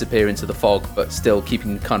going to disappear into the fog, but still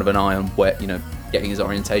keeping kind of an eye on where, getting his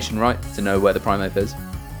orientation right to know where the primate is.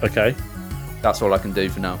 Okay. That's all I can do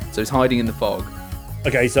for now. So he's hiding in the fog.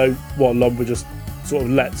 Okay, so what, Lombra just sort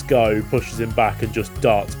of lets go, pushes him back, and just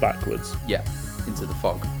darts backwards. Yeah, into the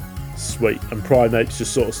fog. Sweet. And Primate's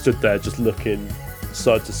just sort of stood there, just looking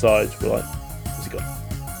side to side. We're like, where's he gone?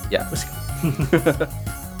 Yeah. Where's he gone?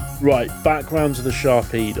 Right, back round to the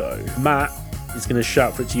Sharpedo. Matt is going to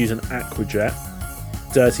shout for it to use an Aquajet.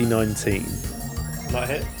 Dirty 19. That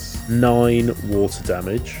hits. 9 water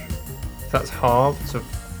damage. That's halved to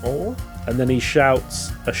 4. And then he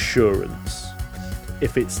shouts Assurance.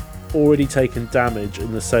 If it's already taken damage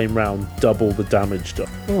in the same round, double the damage done.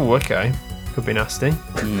 Oh, okay. Could be nasty.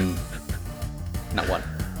 Not one.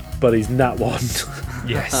 But he's nat 1.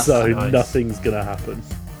 Yes. So Nice. nothing's going to happen.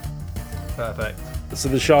 Perfect. So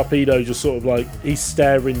the Sharpedo just sort of like, he's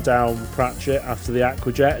staring down Pratchett after the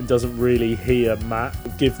Aquajet and doesn't really hear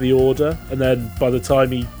Matt give the order. And then by the time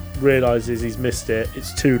he realises he's missed it,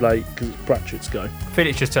 it's too late because it's Pratchett's go.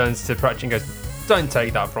 Felix just turns to Pratchett and goes, "Don't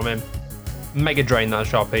take that from him. Mega drain that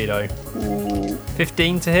Sharpedo." Ooh.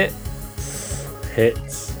 15 to hit.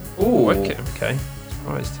 Hits. Ooh, okay.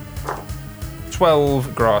 Surprised.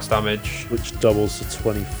 12 grass damage. which doubles to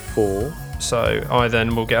 24. So I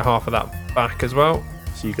then will get half of that back as well.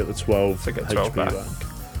 So you get the 12 So I get HP 12 back.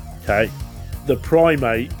 Okay. The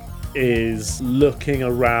primate is looking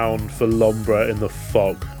around for Lombra in the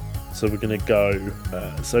fog. So we're going to go...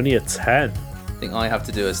 it's only a 10. I think I have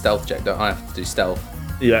to do a stealth check, don't I? I have to do stealth.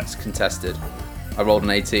 Yeah. It's contested. I rolled an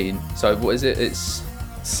 18. So what is it? It's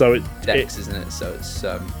So it... Dex, isn't it? So it's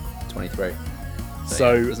 23.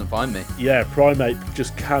 So- yeah, it doesn't find me. Yeah, primate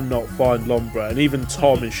just cannot find Lombra. And even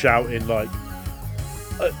Tom is shouting like...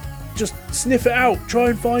 just sniff it out.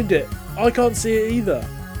 Try and find it. I can't see it either.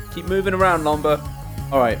 Keep moving around, Lomba.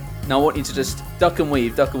 All right. Now I want you to just duck and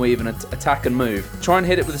weave, and attack and move. Try and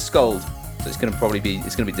hit it with a scold. So it's going to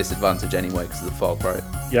be disadvantage anyway because of the fog, right?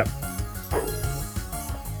 Yep.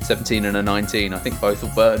 17 and a 19. I think both will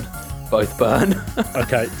burn. Both burn.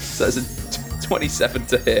 Okay. So it's a 27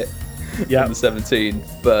 to hit. Yeah. And the 17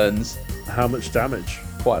 burns How much damage?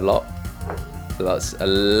 quite a lot. So that's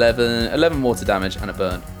 11 mortar damage and a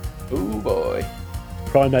burn. Ooh boy.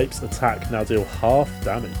 Primate's attack now deal half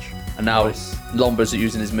damage. And now Nice. Lombra's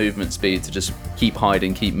using his movement speed to just keep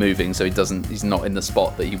hiding, keep moving, so he's not in the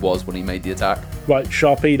spot that he was when he made the attack. Right,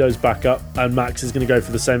 Sharpedo's back up, and Max is going to go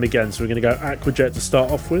for the same again. So we're going to go Aquajet to start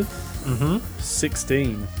off with.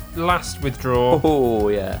 16. Last withdraw. Oh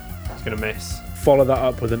yeah. It's going to miss. Follow that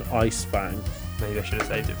up with an Ice Fang. Maybe I should have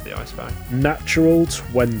saved it for the ice bag. Natural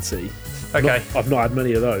 20. Okay. I've not had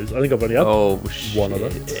many of those. I think I've only had Oh shit. one of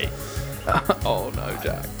them. Oh no,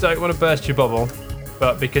 Jack. Don't want to burst your bubble,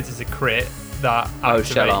 but because it's a crit, that Oh,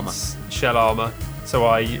 shell activates shell armor. So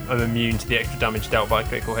I am immune to the extra damage dealt by a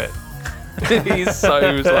critical hit. He's so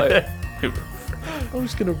like. I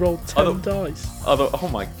was going to roll 10 dice. Oh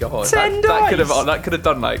my god. 10 that could dice? have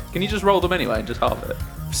done like. Can you just roll them anyway and just halve it?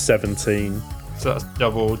 17. So that's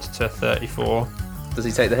doubled to 34. Does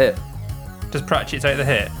he take the hit? Does Pratchett take the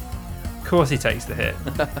hit? Of course he takes the hit.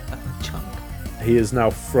 Chunk. He is now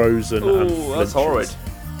frozen and Ooh, flinches. that's horrid.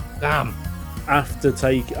 Damn. After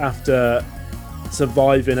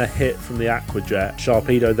surviving a hit from the Aquajet,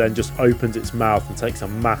 Sharpedo then just opens its mouth and takes a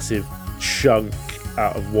massive chunk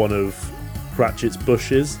out of one of Pratchett's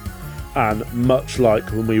bushes. And much like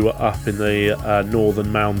when we were up in the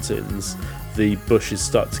northern mountains, the bushes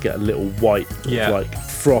start to get a little white, Yeah. like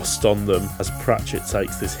frost on them, as Pratchett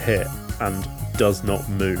takes this hit and does not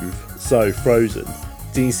move. So, frozen.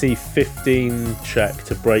 DC 15 check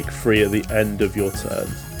to break free at the end of your turn.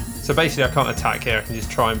 So basically, I can't attack here. I can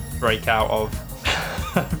just try and break out of.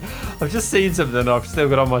 I've just seen something I've still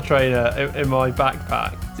got on my trainer in my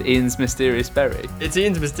backpack. It's Ian's mysterious berry. It's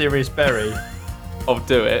Ian's mysterious berry. Oh,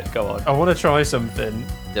 do it. Go on. I want to try something.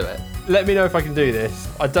 Do it. Let me know if I can do this.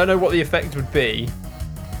 I don't know what the effect would be,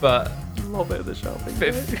 but Lob it at the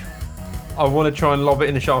Sharpie. I want to try and lob it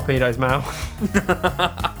in the Sharpedo's mouth.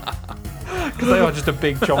 Because they are just a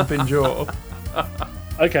big chomping jaw.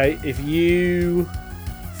 Okay, if you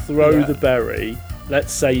throw Yeah. the berry,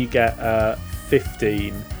 let's say you get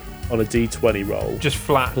 15 on a d20 roll. Just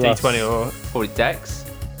flat Plus- D20 or... Probably Dex.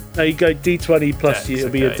 No, you go d20 plus Dex, it'll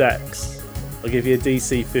be your okay. Dex. I'll give you a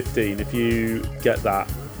DC 15. If you get that,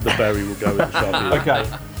 the berry will go in the Sharpie.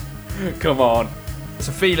 Okay. Come on.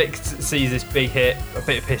 So Felix sees this big hit, a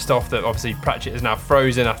bit pissed off that obviously Pratchett is now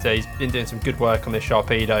frozen after he's been doing some good work on this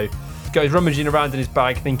Sharpedo. Goes rummaging around in his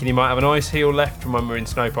bag thinking he might have an ice heel left from when we were in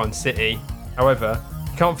Snowpine City. However,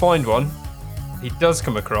 he can't find one. He does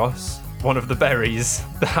come across one of the berries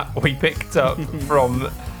that we picked up from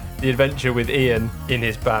the adventure with Ian in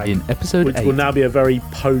his bag, In episode Which 8. will now be a very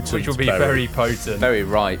potent which will be berry. very potent. Very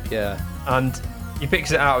ripe, yeah. And he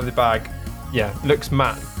picks it out of the bag, looks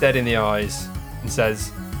Matt dead in the eyes and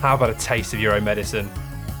says, "How about a taste of your own medicine?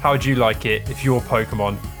 How would you like it if your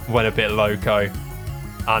Pokemon went a bit loco?"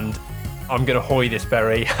 And I'm going to hoy this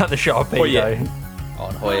berry at the Sharpedo. Hoy it.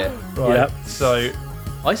 On Hoya. Right. Yep. So,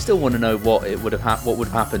 I still want to know what would have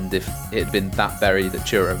happened if it had been that berry that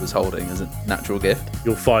Churro was holding as a natural gift.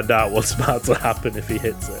 You'll find out what's about to happen if he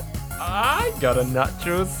hits it. I got a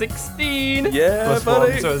natural 16. Yeah, Plus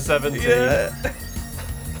buddy. 1, so a 17.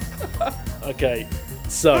 Okay,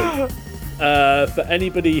 so for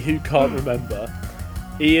anybody who can't remember,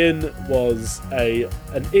 Ian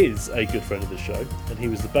is a good friend of the show, and he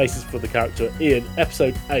was the basis for the character Ian,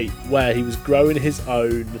 episode 8, where he was growing his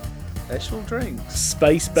own Special drinks.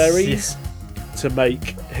 space berries to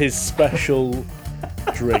make his special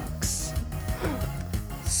drinks.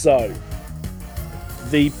 So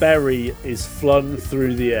the berry is flung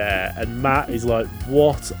through the air, and Matt is like,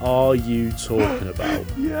 "What are you talking about?"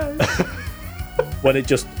 When it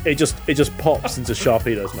just pops into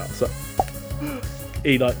Sharpedo's mouth. So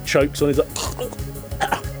he like chokes on his,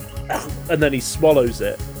 and then he swallows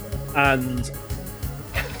it, and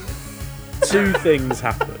two things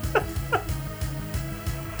happen.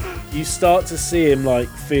 You start to see him like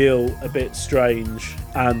feel a bit strange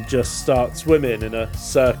and just start swimming in a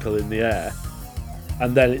circle in the air,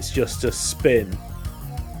 and then it's just a spin.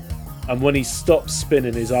 And when he stops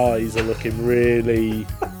spinning, his eyes are looking really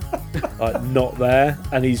like not there,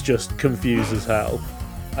 and he's just confused as hell.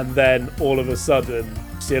 And then all of a sudden,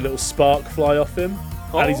 you see a little spark fly off him,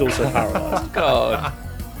 and he's also paralysed. God.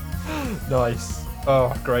 Nice.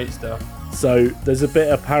 Oh, great stuff. So there's a bit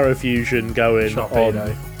of parafusion going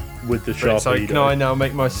Sharpedo. on with the Right, so Sharpedo. can I now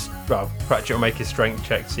make my... Well, Pratchett will make his strength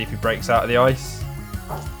check to see if he breaks out of the ice.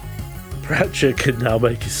 Pratchett can now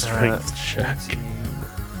make a strength check.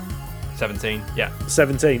 17, yeah.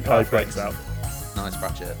 17. Oh, he Perfect. breaks out. Nice,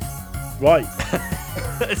 Pratchett. Right.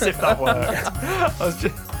 As if that worked. I was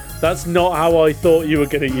just... That's not how I thought you were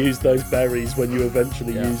going to use those berries when you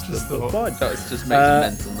eventually Yeah, used them. just But thought- fine. Let's just make a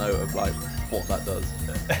mental note of like what that does.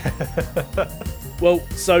 Well,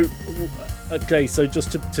 so okay, so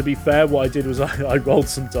just to be fair, what I did was I rolled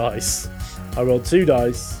some dice. I rolled 2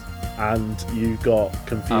 dice, and you got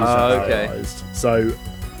confused and Okay. paralysed. So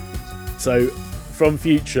from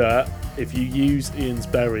future, if you use Ian's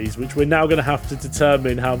berries, which we're now going to have to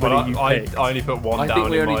determine how many Well, you I picked. only put one I down think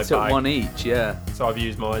we in only my took bag, one each. Yeah. so I've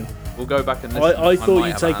used mine. We'll go back and listen. I thought might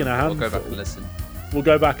you'd have taken a We'll go back handful. and listen. We'll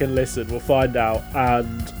go back and listen. We'll find out.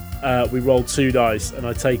 And we rolled 2 dice, and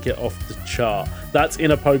I take it off the chart. That's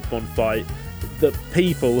in a Pokemon fight. The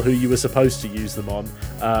people who you were supposed to use them on,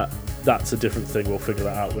 that's a different thing. We'll figure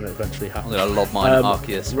that out when it eventually I'm happens. gonna lob mine at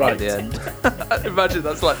Arceus right right. at the end. Imagine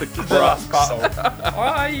that's like the Brass crux. battle.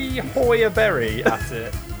 I hoy a berry at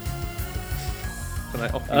it. Can I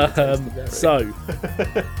offer you the taste of berry? So,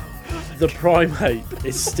 the Primeape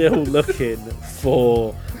is still looking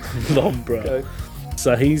for Lombra. Go.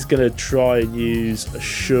 So he's going to try and use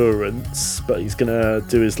Assurance, but he's going to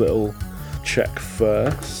do his little check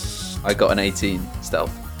first. I got an 18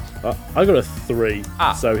 stealth. I got a 3,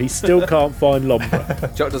 so he still can't find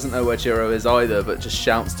Lombra. Jock doesn't know where Chiro is either, but just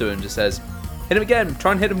shouts to him, just says, "Hit him again!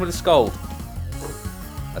 Try and hit him with a Scald."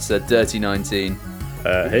 That's a dirty 19.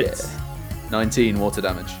 Hits. 19 water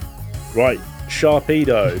damage. Right,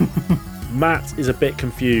 Sharpedo. Matt is a bit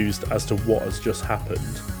confused as to what has just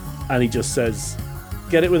happened, and he just says,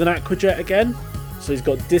 "Get it with an Aqua Jet again." So he's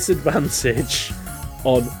got disadvantage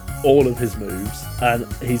on all of his moves, and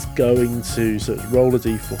he's going to roll a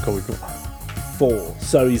d4. We've got 4,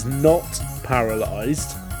 so he's not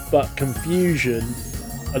paralysed, but confusion.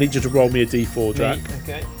 I need you to roll me a d4, Jack.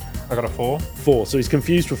 Okay. I got a 4. 4, so he's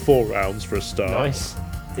confused for 4 rounds for a start. Nice.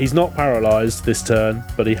 He's not paralysed this turn,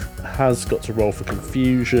 but he has got to roll for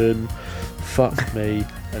confusion. Fuck me.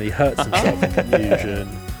 And he hurts himself for confusion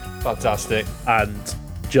Fantastic. and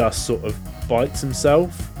just sort of bites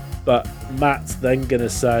himself. But Matt's then going to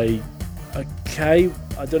say, okay,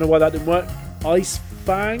 I don't know why that didn't work. Ice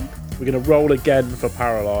Fang. We're going to roll again for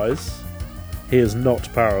paralyse. He is not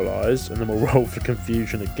paralysed, and then we'll roll for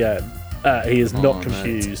confusion again. He is not mate.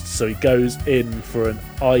 confused, so he goes in for an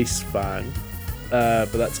Ice Fang.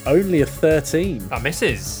 But that's only a 13, That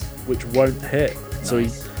misses. which won't hit. So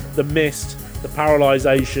the mist, the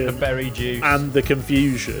paralysation, The berry juice. and the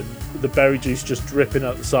confusion, the berry juice just dripping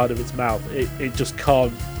out the side of its mouth, it just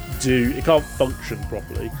can't function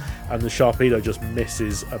properly, and the Sharpedo just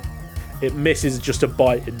misses just a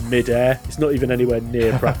bite in mid-air. It's not even anywhere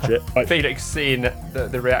near Pratchett. Right. Felix, seeing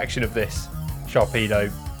the reaction of this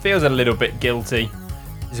Sharpedo, feels a little bit guilty.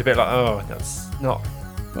 He's a bit like, oh, that's not...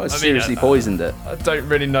 Well, it's I mean, seriously poisoned it. I don't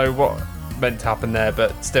really know what meant to happen there,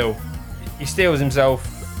 but still, he steels himself,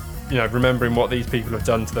 remembering what these people have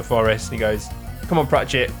done to the forest, and he goes, come on,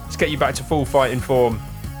 Pratchett, let's get you back to full fighting form.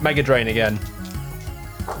 Mega Drain again.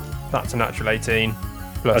 That's a natural 18.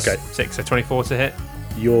 Plus Okay. 6, so 24 to hit.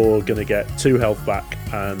 You're going to get 2 health back,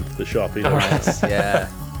 and the Sharpedo. Nice. Yeah,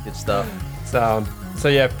 good stuff. Sound. So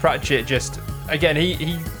yeah, Pratchett just, again,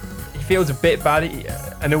 he feels a bit bad,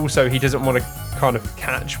 and also he doesn't want to kind of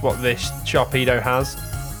catch what this Sharpedo has.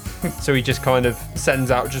 So he just kind of sends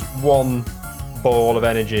out just one ball of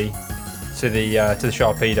energy to the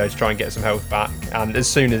Sharpedo to try and get some health back. And as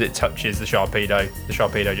soon as it touches the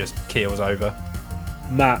Sharpedo just keels over.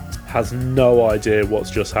 Matt has no idea what's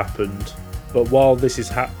just happened, but while this is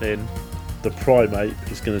happening, the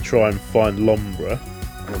Primeape is going to try and find Lombra.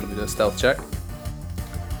 Let me do a stealth check.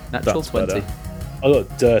 Natural That's 20. better. I got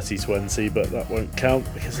a dirty 20, but that won't count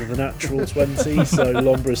because of the natural 20. So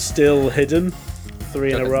Lombra's still hidden.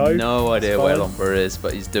 3 in Jock a has row. no idea It's where fine. Lombra is,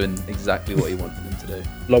 but he's doing exactly what he wanted him to do.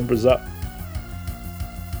 Lombra's up.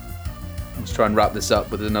 Let's try and wrap this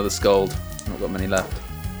up with another Scold. Not got many left.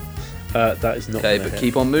 That is not. Okay, gonna but hit.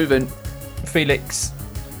 keep on moving. Felix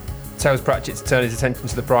tells Pratchett to turn his attention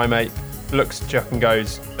to the primate, looks at Chuck and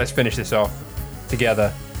goes, let's finish this off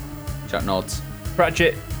together. Chuck nods.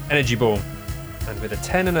 Pratchett, energy ball. And with a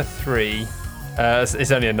 10 and a 3,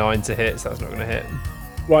 it's only a 9 to hit, so that's not going to hit.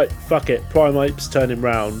 Right, fuck it. Primate's turning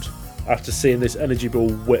round after seeing this energy ball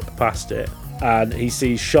whip past it, and he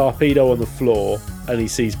sees Sharpedo on the floor, and he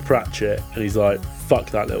sees Pratchett, and he's like, fuck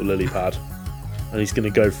that little lily pad. And he's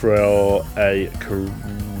going to go for he's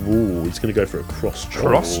going to go for a cross chop.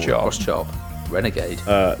 Cross chop. Renegade.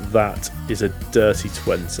 That is a dirty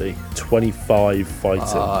 20. 25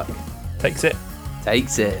 fighting. Takes it.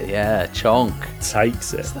 Takes it, yeah. Chonk.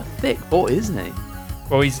 Takes it. He's a thick boy, isn't he?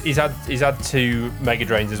 Well, he's had 2 Mega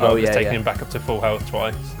Drains as well, yeah, that's taken yeah. him back up to full health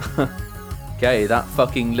twice. Okay, that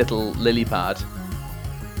fucking little lily pad.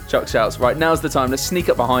 Chuck shouts, right, now's the time. Let's sneak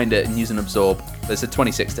up behind it and use an absorb. There's a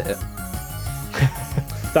 26 to hit.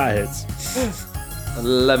 That hits.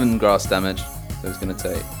 11 grass damage. So it's going to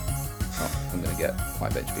take... Oh, I'm going to get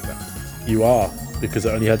 5 HP back. You are, because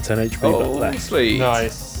it only had 10 HP Oh, left. sweet.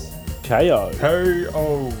 Nice. KO.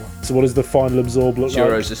 Oh. So what does the final absorb look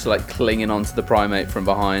Juro's like? just like clinging onto the primate from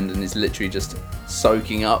behind and is literally just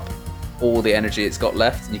soaking up all the energy it's got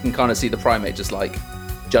left. And you can kind of see the primate just like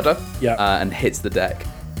judder and hits the deck.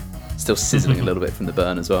 Still sizzling a little bit from the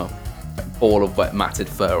burn as well. Ball of wet matted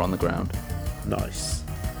fur on the ground. Nice.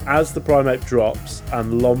 As the primate drops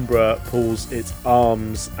and Lombra pulls its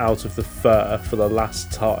arms out of the fur for the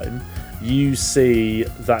last time, you see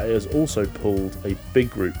that it has also pulled a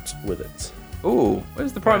big root with it. Ooh,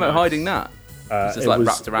 where's the primate nice. hiding that? It's just It like was-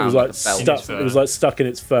 wrapped around It was like like, a belt. stuck, fur. it was like stuck in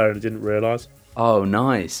its fur and it didn't realise. Oh,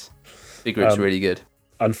 nice. Big root's really good.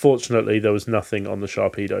 Unfortunately, there was nothing on the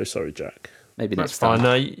Sharpedo. Sorry, Jack. Maybe That's next fine.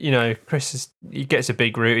 time. No, Chris he gets a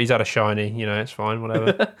big root. He's had a shiny. It's fine.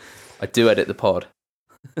 Whatever. I do edit the pod.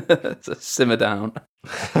 So simmer down.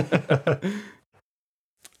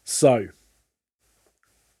 So,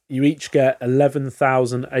 you each get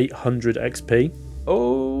 11,800 XP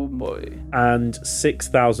Oh boy. and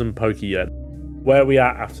 6,000 Pokeyen. Where are we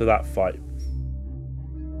at after that fight?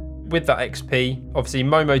 With that XP, obviously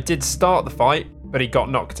Momo did start the fight, but he got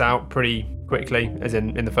knocked out pretty quickly, as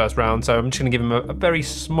in the first round. So I'm just going to give him a very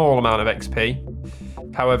small amount of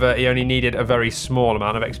XP. However, he only needed a very small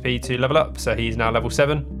amount of XP to level up, so he's now level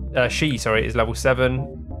 7. She is level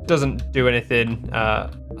 7. Doesn't do anything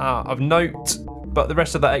of note, but the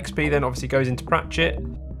rest of that XP then obviously goes into Pratchett.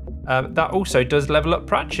 That also does level up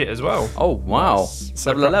Pratchett as well. Oh wow.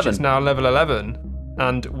 So Level Pratchett's 11. now level 11,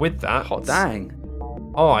 and with that, Hot dang.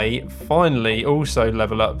 I finally also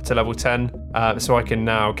level up to level 10, so I can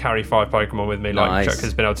now carry 5 Pokemon with me, like Nice. Chuck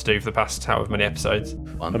has been able to do for the past however many episodes.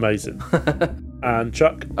 Amazing. And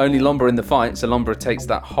Chuck? Only Lombra in the fight, so Lombra takes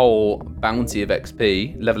that whole bounty of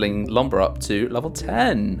XP, leveling Lombra up to level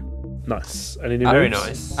 10. Nice. Any new Very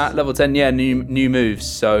moves? nice. At level 10, yeah, new moves.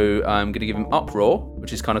 So I'm going to give him Uproar,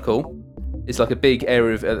 which is kind of cool. It's like a big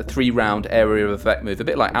area of a 3-round area of effect move, a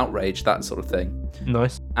bit like Outrage, that sort of thing.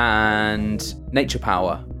 Nice. And Nature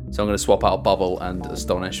Power. So I'm going to swap out Bubble and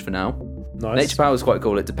Astonish for now. Nice. Nature Power is quite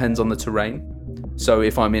cool. It depends on the terrain. So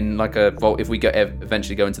if I'm in like if we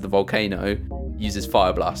eventually go into the volcano, uses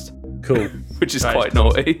Fire Blast, Cool. which is That is quite cool.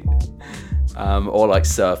 naughty. Or like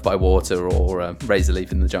Surf by Water or Razor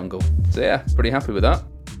Leaf in the jungle. So yeah, pretty happy with that.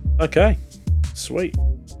 Okay. Sweet.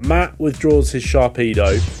 Matt withdraws his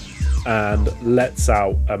Sharpedo and lets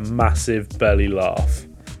out a massive belly laugh.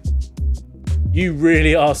 You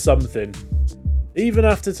really are something. Even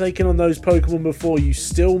after taking on those Pokemon before, you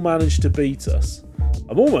still managed to beat us.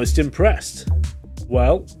 I'm almost impressed.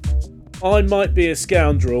 Well, I might be a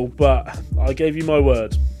scoundrel, but I gave you my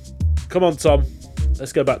word. Come on, Tom.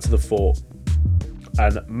 Let's go back to the fort.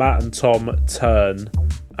 And Matt and Tom turn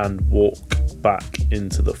and walk back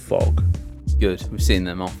into the fog. Good, we've seen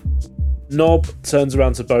them off. Nob turns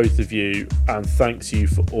around to both of you and thanks you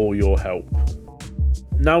for all your help.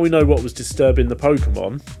 Now we know what was disturbing the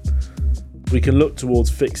Pokemon, we can look towards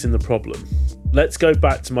fixing the problem. Let's go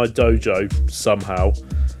back to my dojo somehow,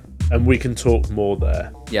 and we can talk more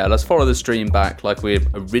there. Yeah, let's follow the stream back like we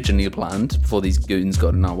originally planned before these goons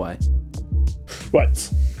got in our way. Right.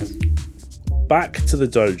 Back to the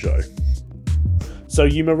dojo. So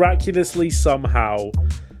you miraculously somehow,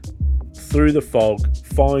 through the fog,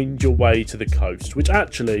 find your way to the coast, which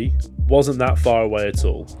actually wasn't that far away at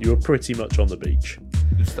all. You were pretty much on the beach.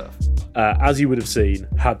 Good stuff. As you would have seen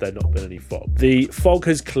had there not been any fog. The fog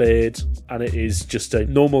has cleared and it is just a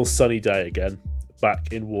normal sunny day again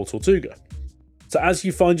back in War Tortuga. So as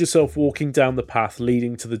you find yourself walking down the path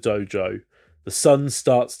leading to the dojo, The sun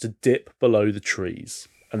starts to dip below the trees,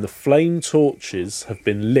 and the flame torches have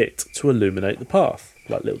been lit to illuminate the path,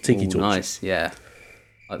 like little tiki torches. Nice, yeah.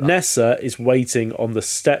 Like that. Nessa is waiting on the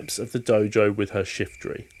steps of the dojo with her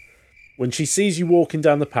shiftry. When she sees you walking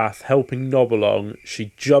down the path, helping Nob along,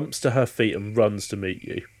 she jumps to her feet and runs to meet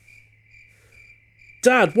you.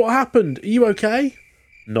 Dad, what happened? Are you okay?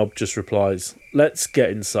 Nob just replies, let's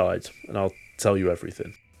get inside, and I'll tell you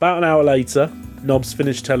everything. About an hour later, Nob's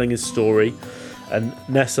finished telling his story, and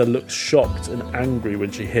Nessa looks shocked and angry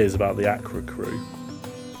when she hears about the Accra crew.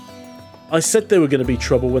 I said there were going to be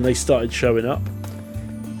trouble when they started showing up.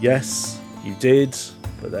 Yes, you did,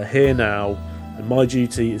 but they're here now, and my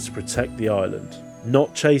duty is to protect the island,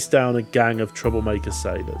 not chase down a gang of troublemaker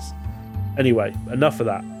sailors. Anyway, enough of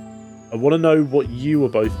that. I want to know what you were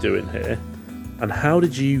both doing here, and how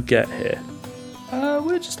did you get here?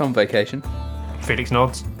 We're just on vacation. Felix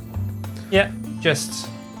nods. Yeah, just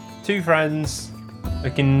two friends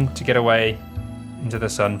looking to get away into the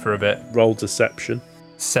sun for a bit. Roll deception.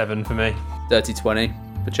 7 for me. Dirty 20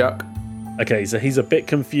 for Chuck. Okay, so he's a bit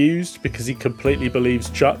confused because he completely believes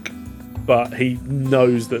Chuck, but he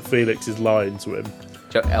knows that Felix is lying to him.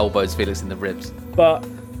 Chuck elbows Felix in the ribs. But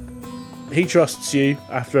he trusts you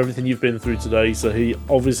after everything you've been through today, so he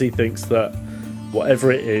obviously thinks that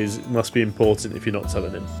whatever it is, it must be important if you're not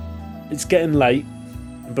telling him. It's getting late,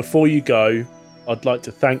 and before you go, I'd like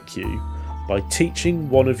to thank you by teaching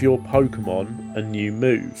one of your Pokemon a new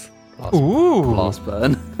move. Blast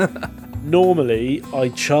burn. Normally, I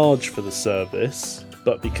charge for the service,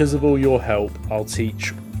 but because of all your help, I'll teach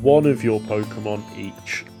one of your Pokemon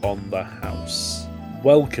each on the house.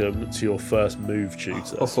 Welcome to your first move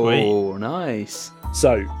tutor. Oh, nice.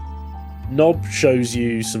 So, Nob shows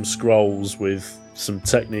you some scrolls with some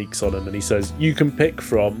techniques on them, and he says you can pick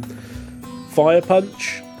from Fire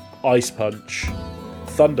Punch, Ice Punch,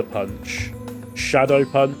 Thunder Punch, Shadow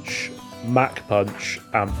Punch, Mach Punch,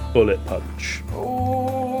 and Bullet Punch.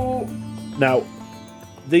 Oh. Now,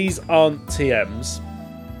 these aren't TMs,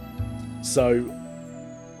 so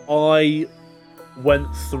I went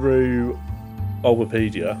through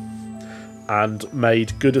Bulbapedia and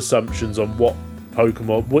made good assumptions on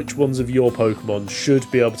which ones of your Pokemon should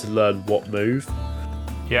be able to learn what move.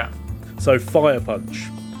 Yeah. So Fire Punch,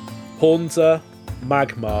 Haunter,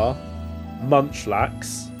 Magmar,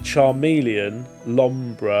 Munchlax, Charmeleon,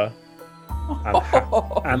 Lombra,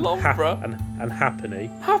 and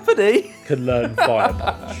Happiny Happiny? can learn Fire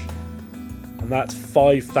Punch. And that's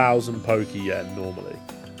 5,000 Poke Yen normally.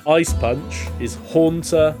 Ice Punch is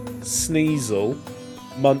Haunter, Sneasel,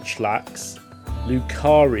 Munchlax,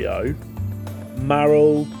 Lucario,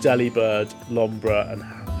 Marill, Delibird, Lombra, and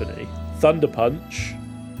Happiny. Thunder Punch,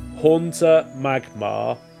 Haunter,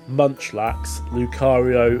 Magmar, Munchlax,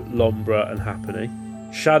 Lucario, Lombra, and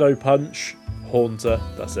Happiny. Shadow Punch, Haunter,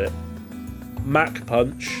 that's it. Mach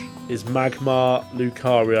Punch is Magmar,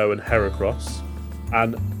 Lucario, and Heracross.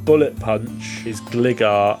 And Bullet Punch is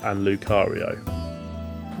Gligar and Lucario.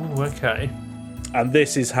 Ooh, okay. And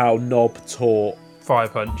this is how Nob taught Fire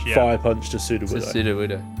Punch, yeah. Fire Punch to Sudowoodo. It's a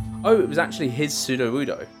Sudowoodo. Oh, it was actually his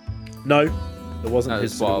Sudowoodo. No, it wasn't No,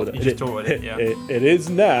 his it's wild. Sudowoodo. You just taught it, yeah. It is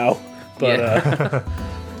now. But Yeah.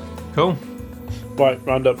 Cool. right,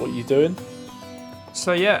 round up what you doing.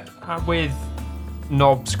 So yeah, with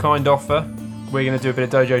Nob's kind offer, we're going to do a bit of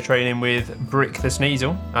dojo training with Brick the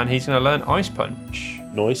Sneasel, and he's going to learn Ice Punch.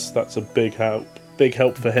 Nice, that's a big help. Big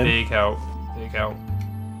help for him. Big help. Big help.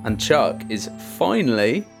 And Chuck is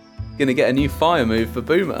finally going to get a new fire move for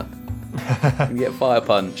Boomer. And get Fire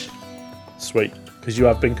Punch. Sweet, because you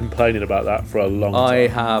have been complaining about that for a long time. I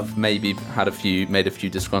have maybe made a few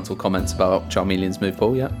disgruntled comments about Charmeleon's move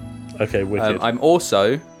pool, yeah. Okay, wicked. I'm going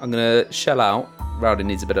to shell out. Rowdy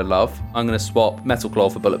needs a bit of love. I'm going to swap Metal Claw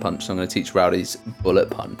for Bullet Punch, so I'm going to teach Rowdy's Bullet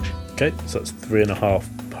Punch. Okay, so that's 3.5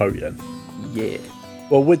 Poyen. Yeah.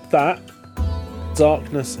 Well, with that,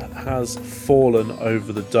 darkness has fallen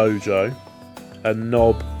over the dojo, and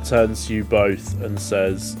Nob turns to you both and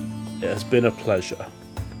says, "It has been a pleasure,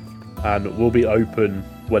 and we'll be open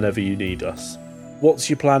whenever you need us. What's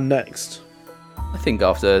your plan next?" I think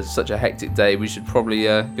after such a hectic day, we should probably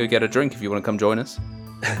go get a drink if you want to come join us.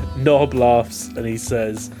 Nob laughs and he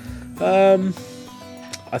says,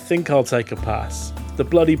 I think I'll take a pass. The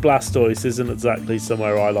bloody Blastoise isn't exactly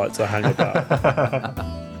somewhere I like to hang about.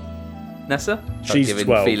 Nessa? She's giving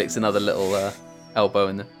 12. Felix another little elbow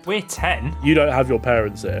in the... We're 10. You don't have your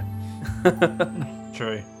parents here.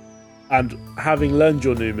 True. And having learned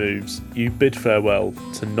your new moves, you bid farewell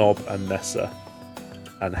to Nob and Nessa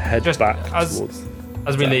and head Just back as- towards...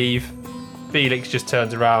 As we leave, Felix just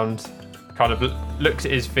turns around, kind of looks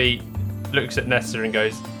at his feet, looks at Nessa and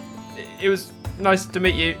goes, It was nice to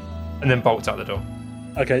meet you. And then bolts out the door.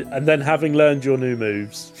 Okay, and then having learned your new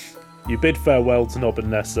moves, you bid farewell to Nob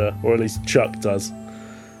and Nessa, or at least Chuck does,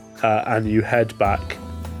 and you head back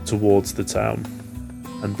towards the town.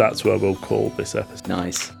 And that's where we'll call this episode.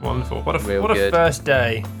 Nice. Wonderful. What a good. first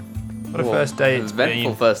day. What a first day it's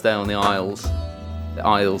eventful been. first day on the Isles. The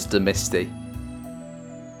Isles de Misty.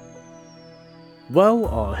 Well,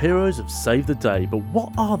 our heroes have saved the day, but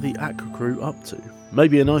what are the Aqua crew up to?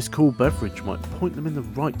 Maybe a nice cool beverage might point them in the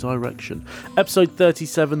right direction. Episode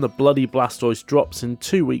 37, The Bloody Blastoise, drops in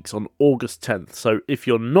 2 weeks on August 10th, so if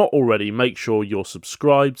you're not already, make sure you're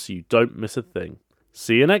subscribed so you don't miss a thing.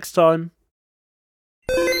 See you next time!